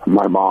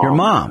 My mom. Your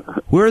mom.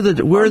 Where are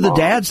the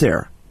dads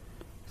there?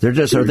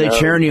 Are they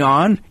cheering you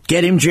on?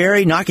 Get him,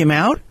 Jerry. Knock him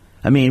out.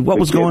 I mean, what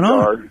was going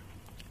on?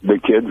 The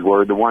kids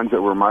were the ones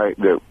that were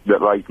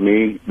that liked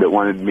me, that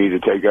wanted me to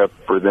take up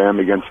for them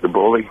against the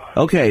bully.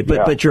 Okay,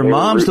 but your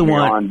mom's the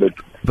one.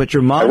 But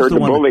your mom's the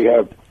one. I heard the bully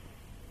have.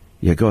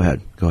 Yeah, go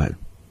ahead.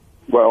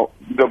 Well,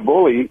 the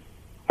bully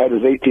had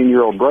his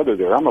 18-year-old brother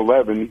there. I'm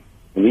 11,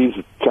 and he's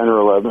 10 or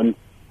 11,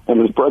 and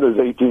his brother's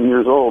 18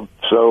 years old.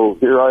 So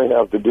here I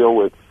have to deal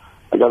with,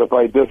 I got to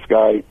fight this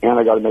guy, and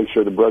I got to make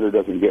sure the brother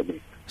doesn't get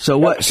me. So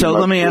what? So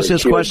let me ask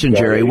this question,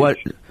 Jerry.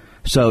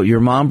 So your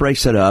mom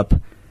breaks it up.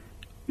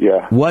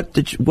 Yeah. What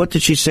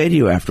did she say to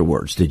you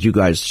afterwards? Did you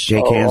guys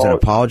shake hands and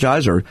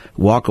apologize, or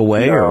walk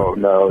away,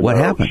 No. What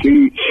happened?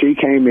 She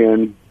came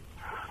in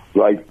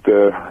like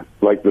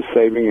the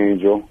saving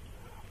angel,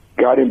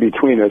 got in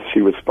between us.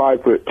 She was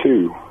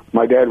 5'2".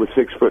 My dad was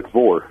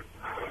 6'4".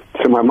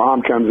 So my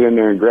mom comes in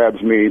there and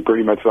grabs me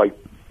pretty much like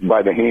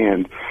by the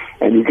hand,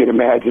 and you can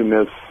imagine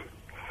this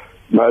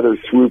mother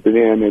swooping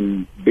in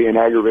and being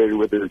aggravated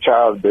with her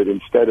child, but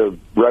instead of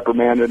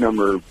reprimanding them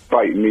or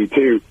fighting me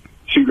too,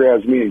 she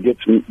grabs me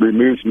and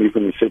removes me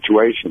from the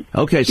situation.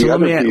 Okay, so let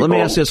me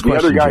ask this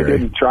question, The other guy Jerry.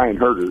 didn't try and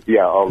hurt her.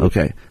 Yeah.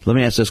 Okay, let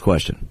me ask this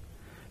question.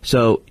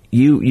 So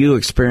you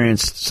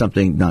experienced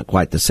something not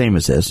quite the same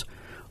as this.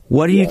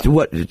 What do you?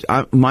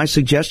 My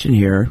suggestion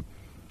here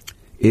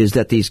is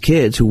that these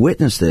kids who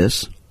witness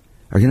this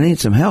are going to need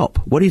some help.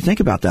 What do you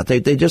think about that?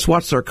 They just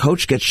watched their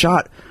coach get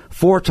shot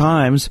 4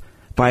 times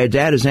by a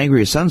dad who's angry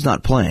his son's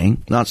not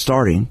playing, not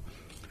starting.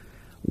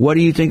 What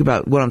do you think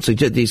about what I'm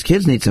suggesting? These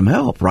kids need some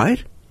help,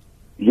 right?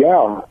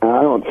 Yeah, and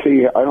I don't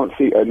see a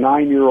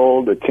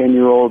 9-year-old, a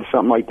 10-year-old,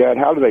 something like that.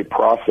 How do they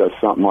process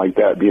something like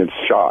that being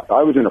shot?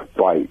 I was in a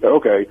fight.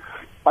 Okay,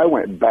 I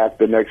went back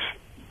the next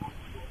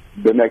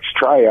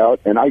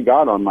tryout, and I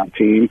got on my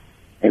team.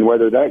 And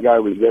whether that guy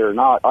was there or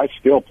not, I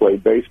still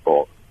played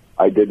baseball.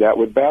 I did that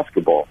with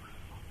basketball,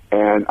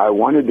 and I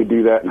wanted to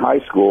do that in high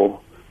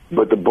school,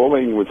 but the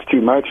bullying was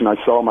too much, and I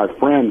saw my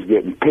friends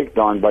getting picked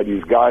on by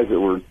these guys that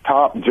were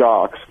top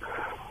jocks,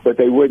 but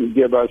they wouldn't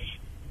give us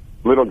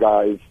little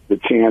guys the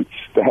chance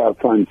to have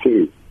fun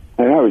too,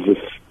 and that was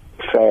just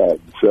sad.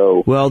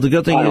 So, well, the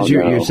good thing is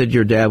you said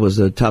your dad was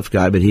a tough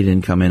guy, but he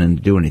didn't come in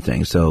and do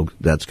anything, so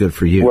that's good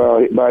for you.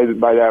 Well, by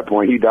that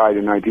point, he died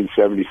in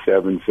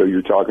 1977, so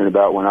you're talking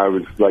about when I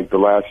was like the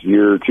last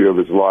year or two of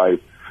his life.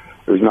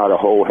 There's not a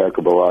whole heck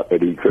of a lot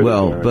that he could.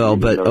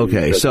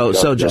 Okay.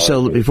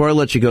 So before I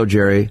let you go,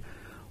 Jerry,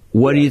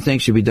 what do you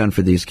think should be done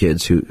for these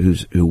kids who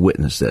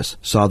witnessed this,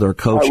 saw their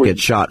coach get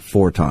shot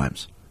 4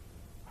 times?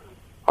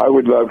 I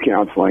would love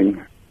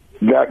counseling.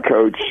 That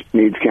coach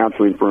needs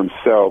counseling for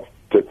himself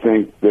to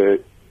think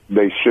that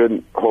they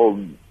shouldn't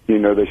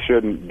they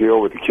shouldn't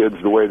deal with the kids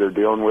the way they're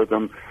dealing with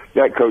them.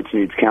 That coach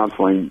needs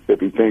counseling if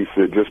he thinks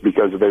that just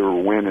because they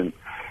were winning,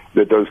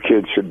 that those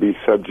kids should be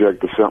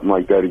subject to something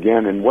like that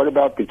again. And what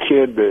about the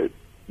kid the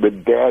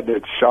dad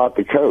that shot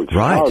the coach?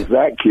 Right. How's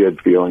that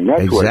kid feeling?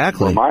 That's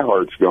exactly where my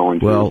heart's going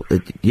to. Well,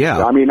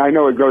 yeah. I mean, I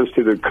know it goes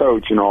to the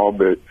coach and all,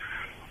 but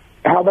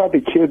how about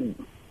the kid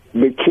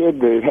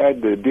that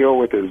had to deal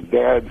with his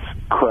dad's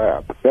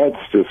crap? That's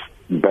just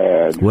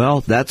bad.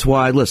 Well, that's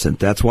why I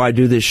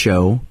do this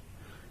show.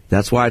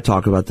 That's why I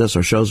talk about this.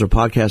 Our shows are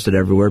podcasted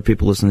everywhere.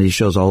 People listen to these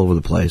shows all over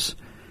the place.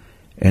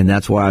 And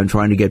that's why I'm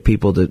trying to get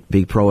people to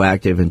be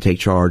proactive and take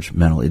charge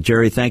mentally.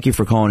 Jerry, thank you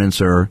for calling in,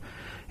 sir.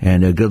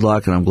 And good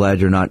luck, and I'm glad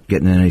you're not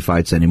getting in any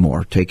fights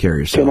anymore. Take care of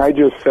yourself. Can I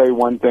just say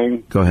one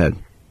thing? Go ahead.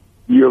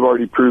 You have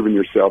already proven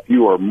yourself.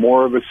 You are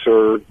more of a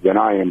sir than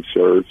I am,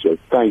 sir. So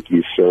thank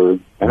you, sir.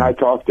 And I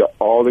talked to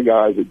all the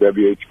guys at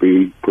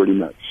WHB pretty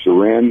much.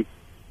 Seren,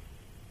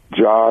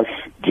 Josh,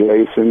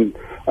 Jason.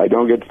 I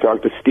don't get to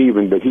talk to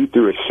Steven, but he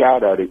threw a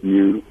shout out at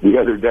you the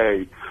other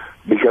day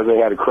because they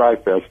had a cry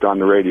fest on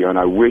the radio, and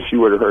I wish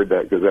you would have heard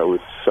that because that was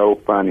so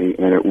funny,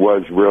 and it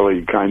was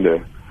really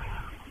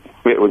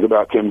it was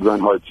about Tim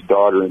Grunhardt's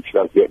daughter and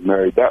stuff getting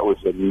married. That was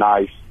a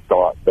nice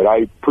thought, but I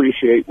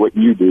appreciate what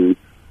you do,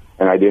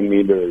 and I didn't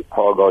mean to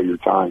hog all your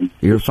time.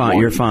 You're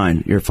fine.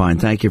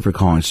 Thank you for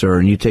calling, sir,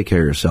 and you take care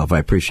of yourself. I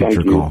appreciate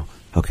your call.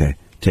 Okay,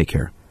 take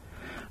care.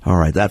 All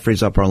right, that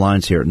frees up our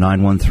lines here at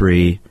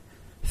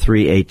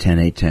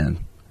 913-381-810.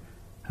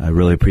 I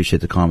really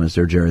appreciate the comments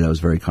there, Jerry. That was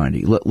very kind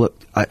of you. Look,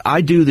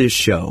 I do this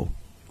show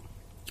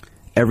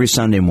every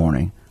Sunday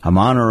morning. I'm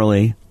on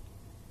early.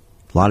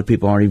 A lot of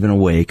people aren't even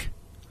awake.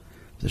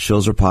 The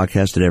shows are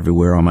podcasted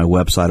everywhere on my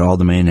website, all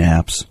the main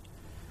apps,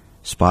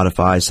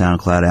 Spotify,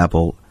 SoundCloud,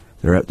 Apple.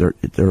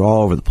 They're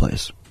all over the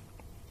place.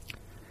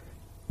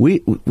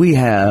 We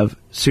have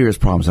serious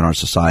problems in our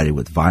society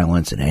with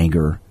violence and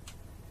anger.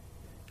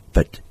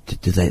 But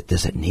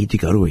does it need to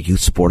go to a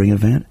youth sporting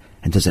event?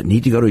 And does it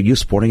need to go to a youth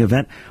sporting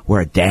event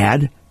where a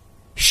dad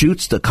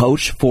shoots the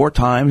coach 4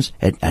 times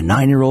at a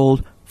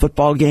 9-year-old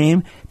football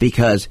game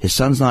because his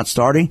son's not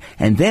starting?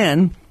 And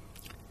then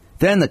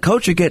the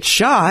coach who gets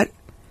shot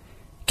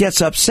gets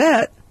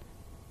upset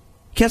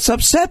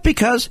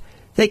because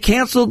they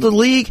canceled the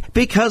league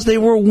because they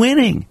were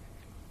winning.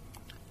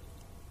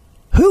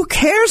 Who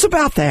cares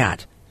about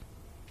that?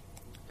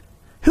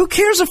 Who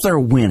cares if they're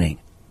winning?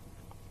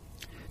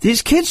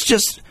 These kids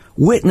just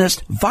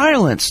witnessed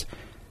violence.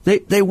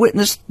 They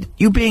witnessed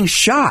you being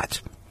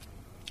shot.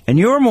 And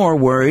you're more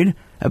worried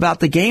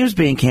about the games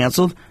being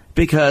canceled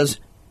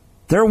because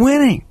they're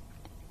winning.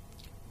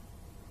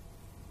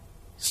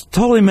 It's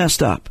totally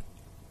messed up.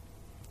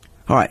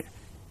 All right.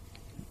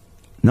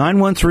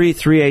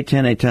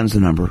 913-381-810 is the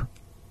number.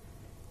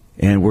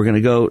 And we're going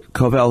to go,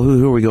 Covell,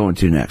 who are we going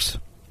to next?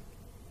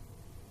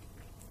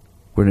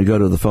 We're going to go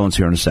to the phones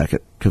here in a second.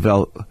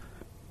 Covell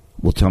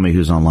will tell me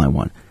who's on line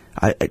one.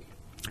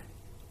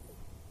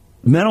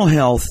 Mental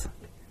health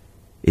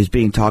is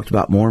being talked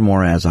about more and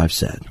more, as I've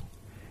said.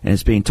 And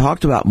it's being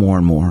talked about more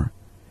and more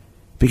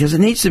because it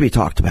needs to be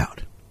talked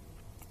about.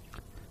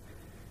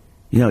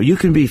 You know, you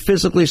can be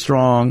physically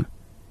strong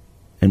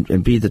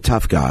and be the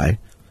tough guy,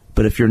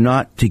 but if you're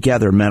not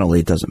together mentally,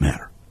 it doesn't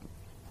matter.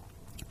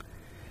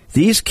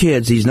 These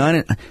kids,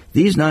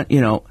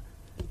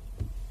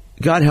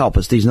 God help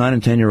us, these 9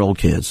 and 10-year-old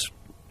kids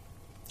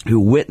who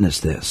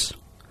witnessed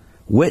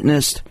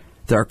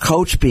their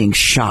coach being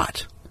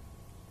shot.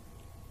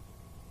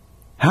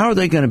 How are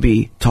they going to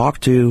be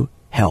talked to,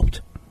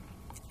 helped?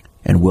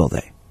 And will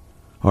they?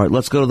 All right,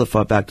 let's go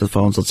to back to the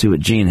phones. Let's see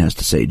what Gene has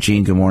to say.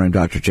 Gene, good morning.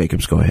 Dr.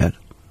 Jacobs, go ahead.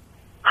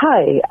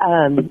 Hi.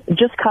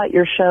 Just caught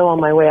your show on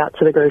my way out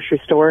to the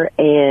grocery store,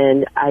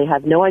 and I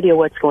have no idea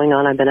what's going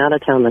on. I've been out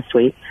of town this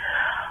week.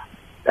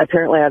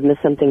 Apparently I've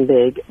missed something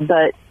big,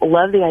 but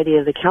love the idea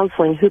of the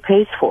counseling. Who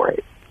pays for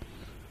it?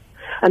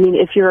 I mean,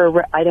 if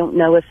you're I don't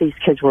know if these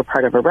kids were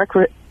part of a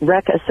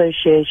rec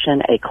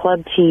association, a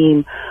club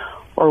team,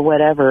 or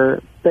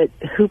whatever, but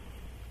who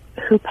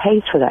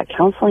pays for that?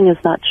 Counseling is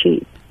not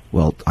cheap.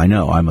 Well, I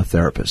know. I'm a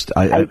therapist.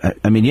 I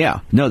mean,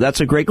 yeah. No,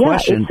 that's a great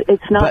question.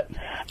 It's not.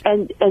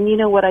 And you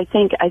know what I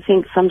think? I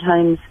think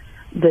sometimes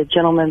the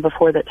gentleman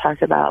before that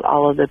talked about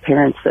all of the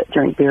parents that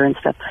drink beer and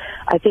stuff,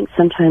 I think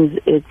sometimes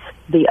it's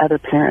the other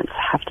parents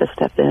have to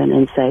step in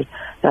and say,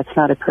 that's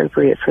not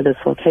appropriate for this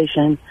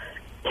location.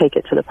 Take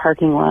it to the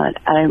parking lot.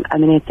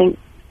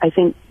 I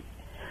think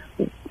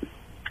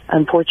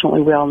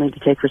unfortunately we all need to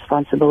take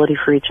responsibility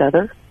for each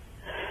other.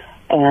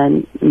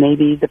 And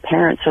maybe the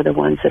parents are the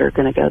ones that are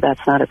going to go,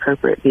 that's not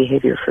appropriate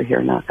behavior for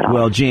here, knock it off.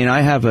 Well, Gene,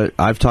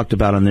 I've talked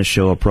about on this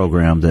show a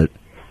program that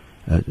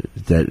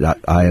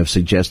I have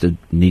suggested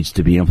needs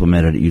to be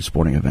implemented at youth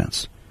sporting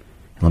events.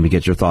 Let me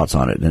get your thoughts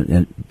on it.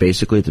 And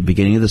basically at the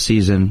beginning of the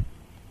season,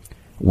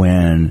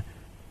 when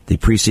the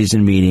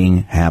preseason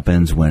meeting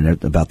happens,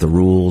 about the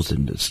rules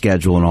and the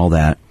schedule and all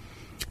that,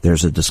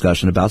 there's a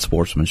discussion about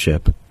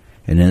sportsmanship.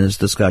 And in this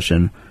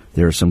discussion,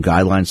 there are some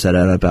guidelines set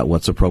out about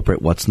what's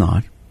appropriate, what's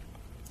not.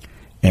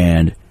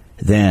 And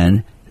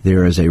then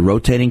there is a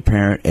rotating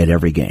parent at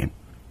every game.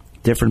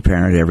 Different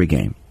parent at every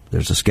game.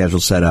 There's a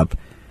schedule set up,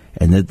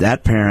 and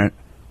that parent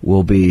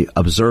will be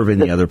observing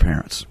the other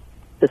parents.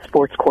 The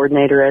sports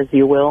coordinator, as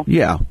you will?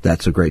 Yeah,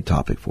 that's a great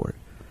topic for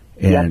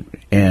it.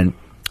 And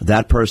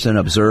that person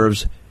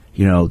observes,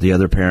 the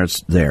other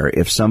parents there.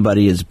 If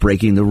somebody is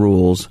breaking the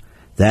rules,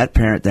 that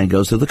parent then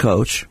goes to the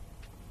coach.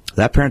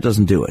 That parent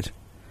doesn't do it.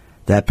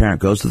 That parent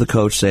goes to the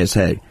coach, says,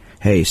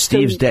 Hey,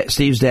 Steve's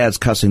dad's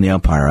cussing the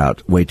umpire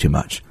out way too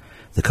much.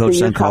 The coach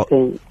then calls.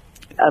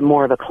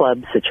 More of a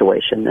club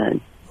situation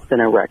than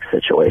a rec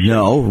situation.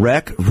 No,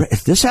 rec.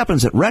 This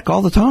happens at rec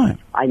all the time.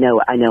 I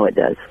know it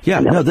does. Yeah,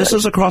 no, this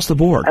is across the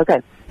board.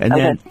 Okay.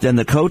 And then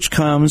the coach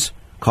comes,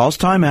 calls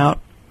timeout,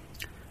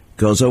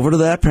 goes over to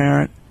that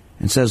parent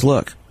and says,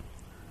 look,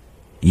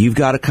 you've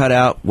got to cut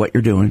out what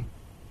you're doing.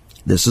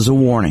 This is a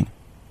warning.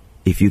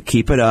 If you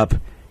keep it up,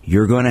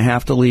 you're going to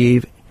have to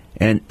leave.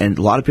 And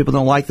a lot of people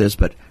don't like this,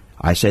 but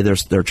I say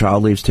their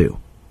child leaves too.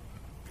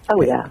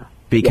 Oh, yeah.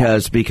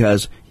 Because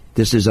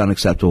this is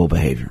unacceptable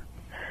behavior.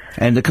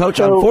 And the coach,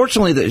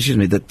 unfortunately,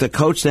 the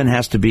coach then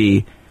has to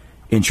be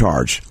in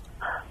charge.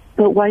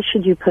 But why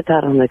should you put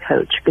that on the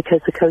coach?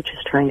 Because the coach is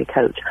trying to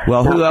coach.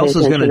 Well, who else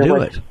is going to do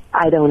it?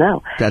 I don't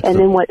know.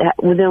 Then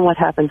what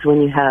happens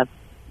when you have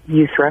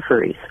youth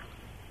referees?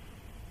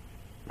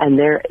 And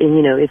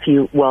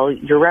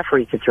your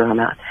referee could throw them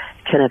out.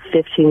 Can a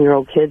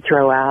 15-year-old kid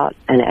throw out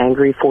an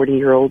angry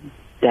 40-year-old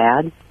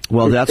dad?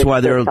 Well, that's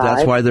why there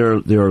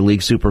are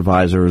league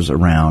supervisors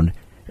around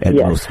at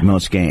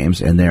most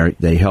games, and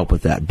they help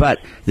with that. But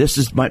this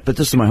is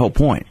my whole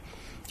point.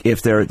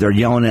 If they're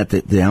yelling at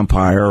the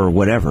umpire or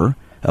whatever,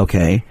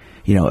 okay,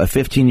 a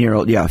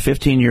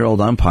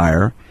 15-year-old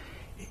umpire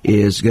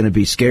is going to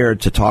be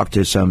scared to talk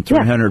to some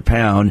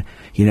 300-pound,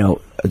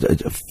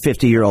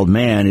 50-year-old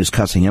man who's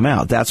cussing him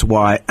out. That's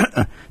why.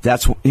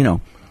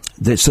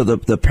 So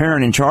the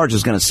parent in charge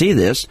is going to see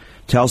this,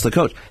 tells the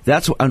coach.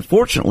 That's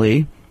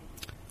unfortunately,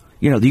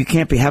 you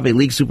can't have a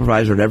league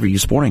supervisor at every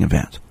youth sporting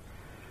event.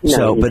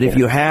 No, but if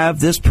you have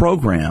this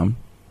program,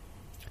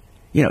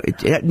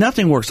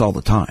 nothing works all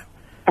the time.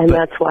 And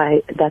that's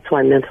why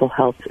mental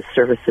health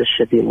services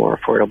should be more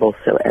affordable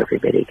so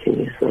everybody can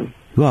use them.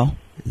 Well,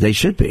 they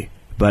should be.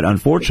 But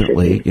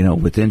unfortunately,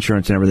 with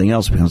insurance and everything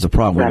else, it becomes a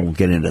problem. Right. We won't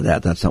get into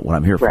that. That's not what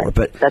I'm here for.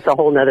 But that's a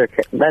whole nother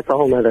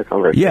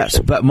conversation. Yes,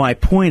 but my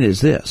point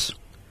is this.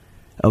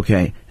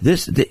 Okay,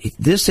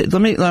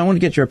 I want to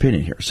get your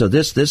opinion here. So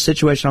this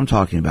situation I'm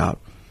talking about,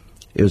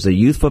 it was a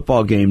youth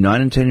football game,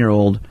 9 and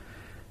 10-year-old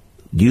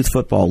youth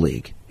football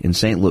league in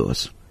St.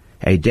 Louis.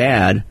 A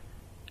dad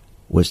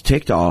was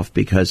ticked off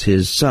because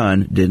his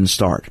son didn't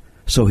start.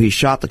 So he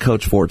shot the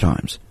coach 4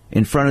 times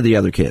in front of the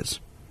other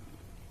kids.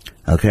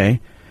 Okay?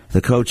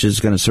 The coach is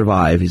going to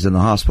survive. He's in the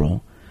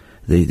hospital.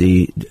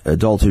 the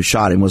adult who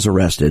shot him was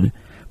arrested,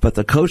 but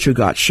the coach who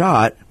got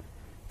shot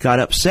got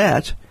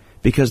upset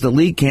because the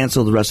league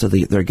canceled the rest of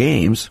their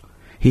games.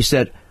 He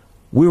said,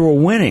 we were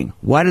winning.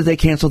 Why did they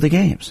cancel the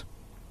games?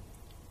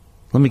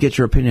 Let me get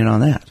your opinion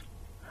on that.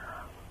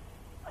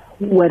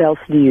 What else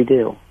do you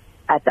do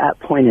at that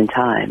point in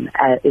time?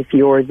 If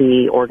you're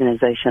the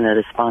organization that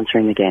is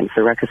sponsoring the games,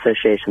 the rec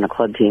association, the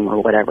club team,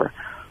 or whatever,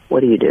 what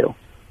do you do?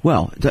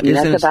 Well,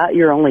 that's about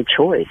your only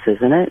choice,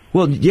 isn't it?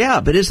 Well,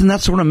 yeah, but isn't that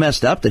sort of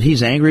messed up that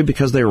he's angry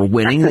because they were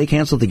winning, they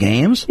canceled the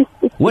games?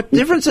 What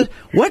difference does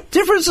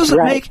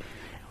it make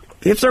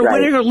if they're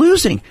winning or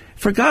losing?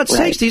 For God's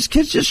sakes, these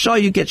kids just saw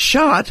you get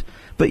shot,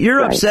 but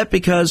you're upset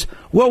because,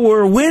 well,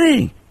 we're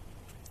winning.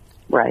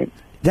 Right.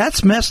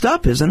 That's messed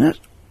up, isn't it?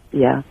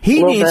 Yeah.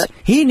 He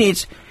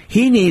needs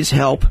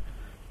help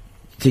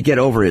to get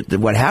over it,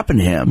 what happened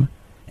to him.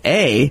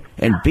 A,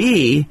 and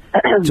B,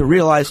 to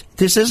realize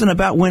this isn't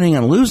about winning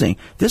and losing.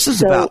 This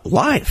is about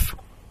life.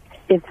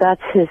 If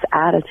that's his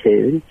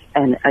attitude,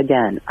 and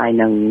again, I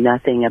know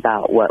nothing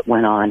about what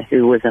went on,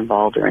 who was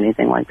involved or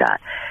anything like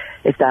that.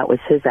 If that was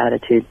his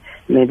attitude,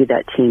 maybe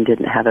that team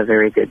didn't have a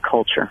very good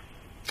culture.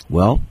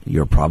 Well,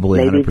 you're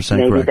probably 100%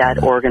 correct. Maybe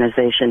that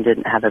organization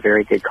didn't have a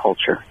very good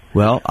culture.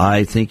 Well,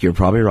 I think you're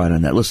probably right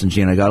on that. Listen,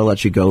 Gene, I got to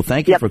let you go.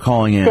 Thank you for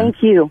calling in.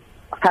 Thank you.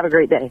 Have a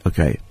great day.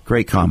 Okay.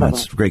 Great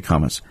comments. Bye-bye. Great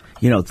comments.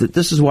 You know,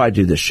 this is why I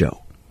do this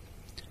show.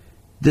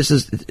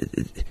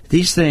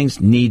 These things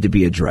need to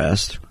be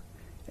addressed,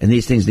 and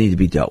these things need to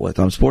be dealt with.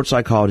 I'm sports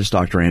psychologist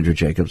Dr. Andrew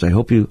Jacobs. I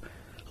hope you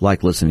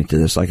like listening to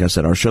this. Like I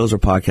said, our shows are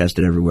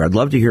podcasted everywhere. I'd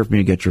love to hear from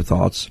you, get your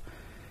thoughts.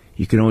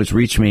 You can always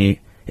reach me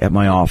at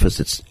my office.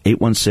 It's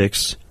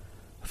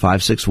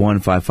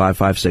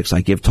 816-561-5556. I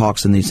give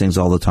talks on these things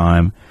all the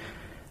time.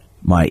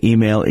 My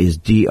email is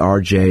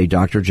drj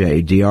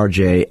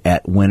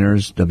at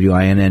winners,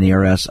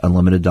 WINNERS,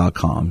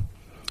 unlimited.com.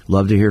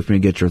 Love to hear from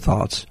you, get your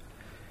thoughts.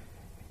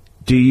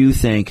 Do you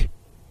think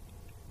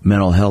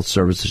mental health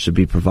services should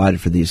be provided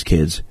for these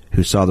kids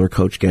who saw their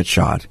coach get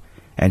shot?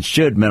 And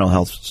should mental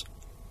health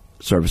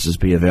services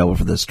be available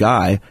for this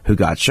guy who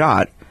got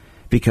shot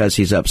because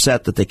he's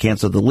upset that they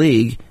canceled the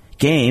league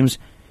games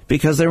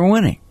because they were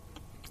winning?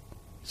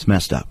 It's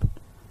messed up.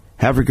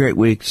 Have a great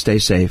week. Stay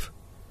safe.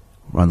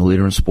 We're on the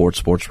Leader in Sports,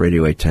 Sports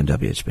Radio 810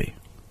 WHB.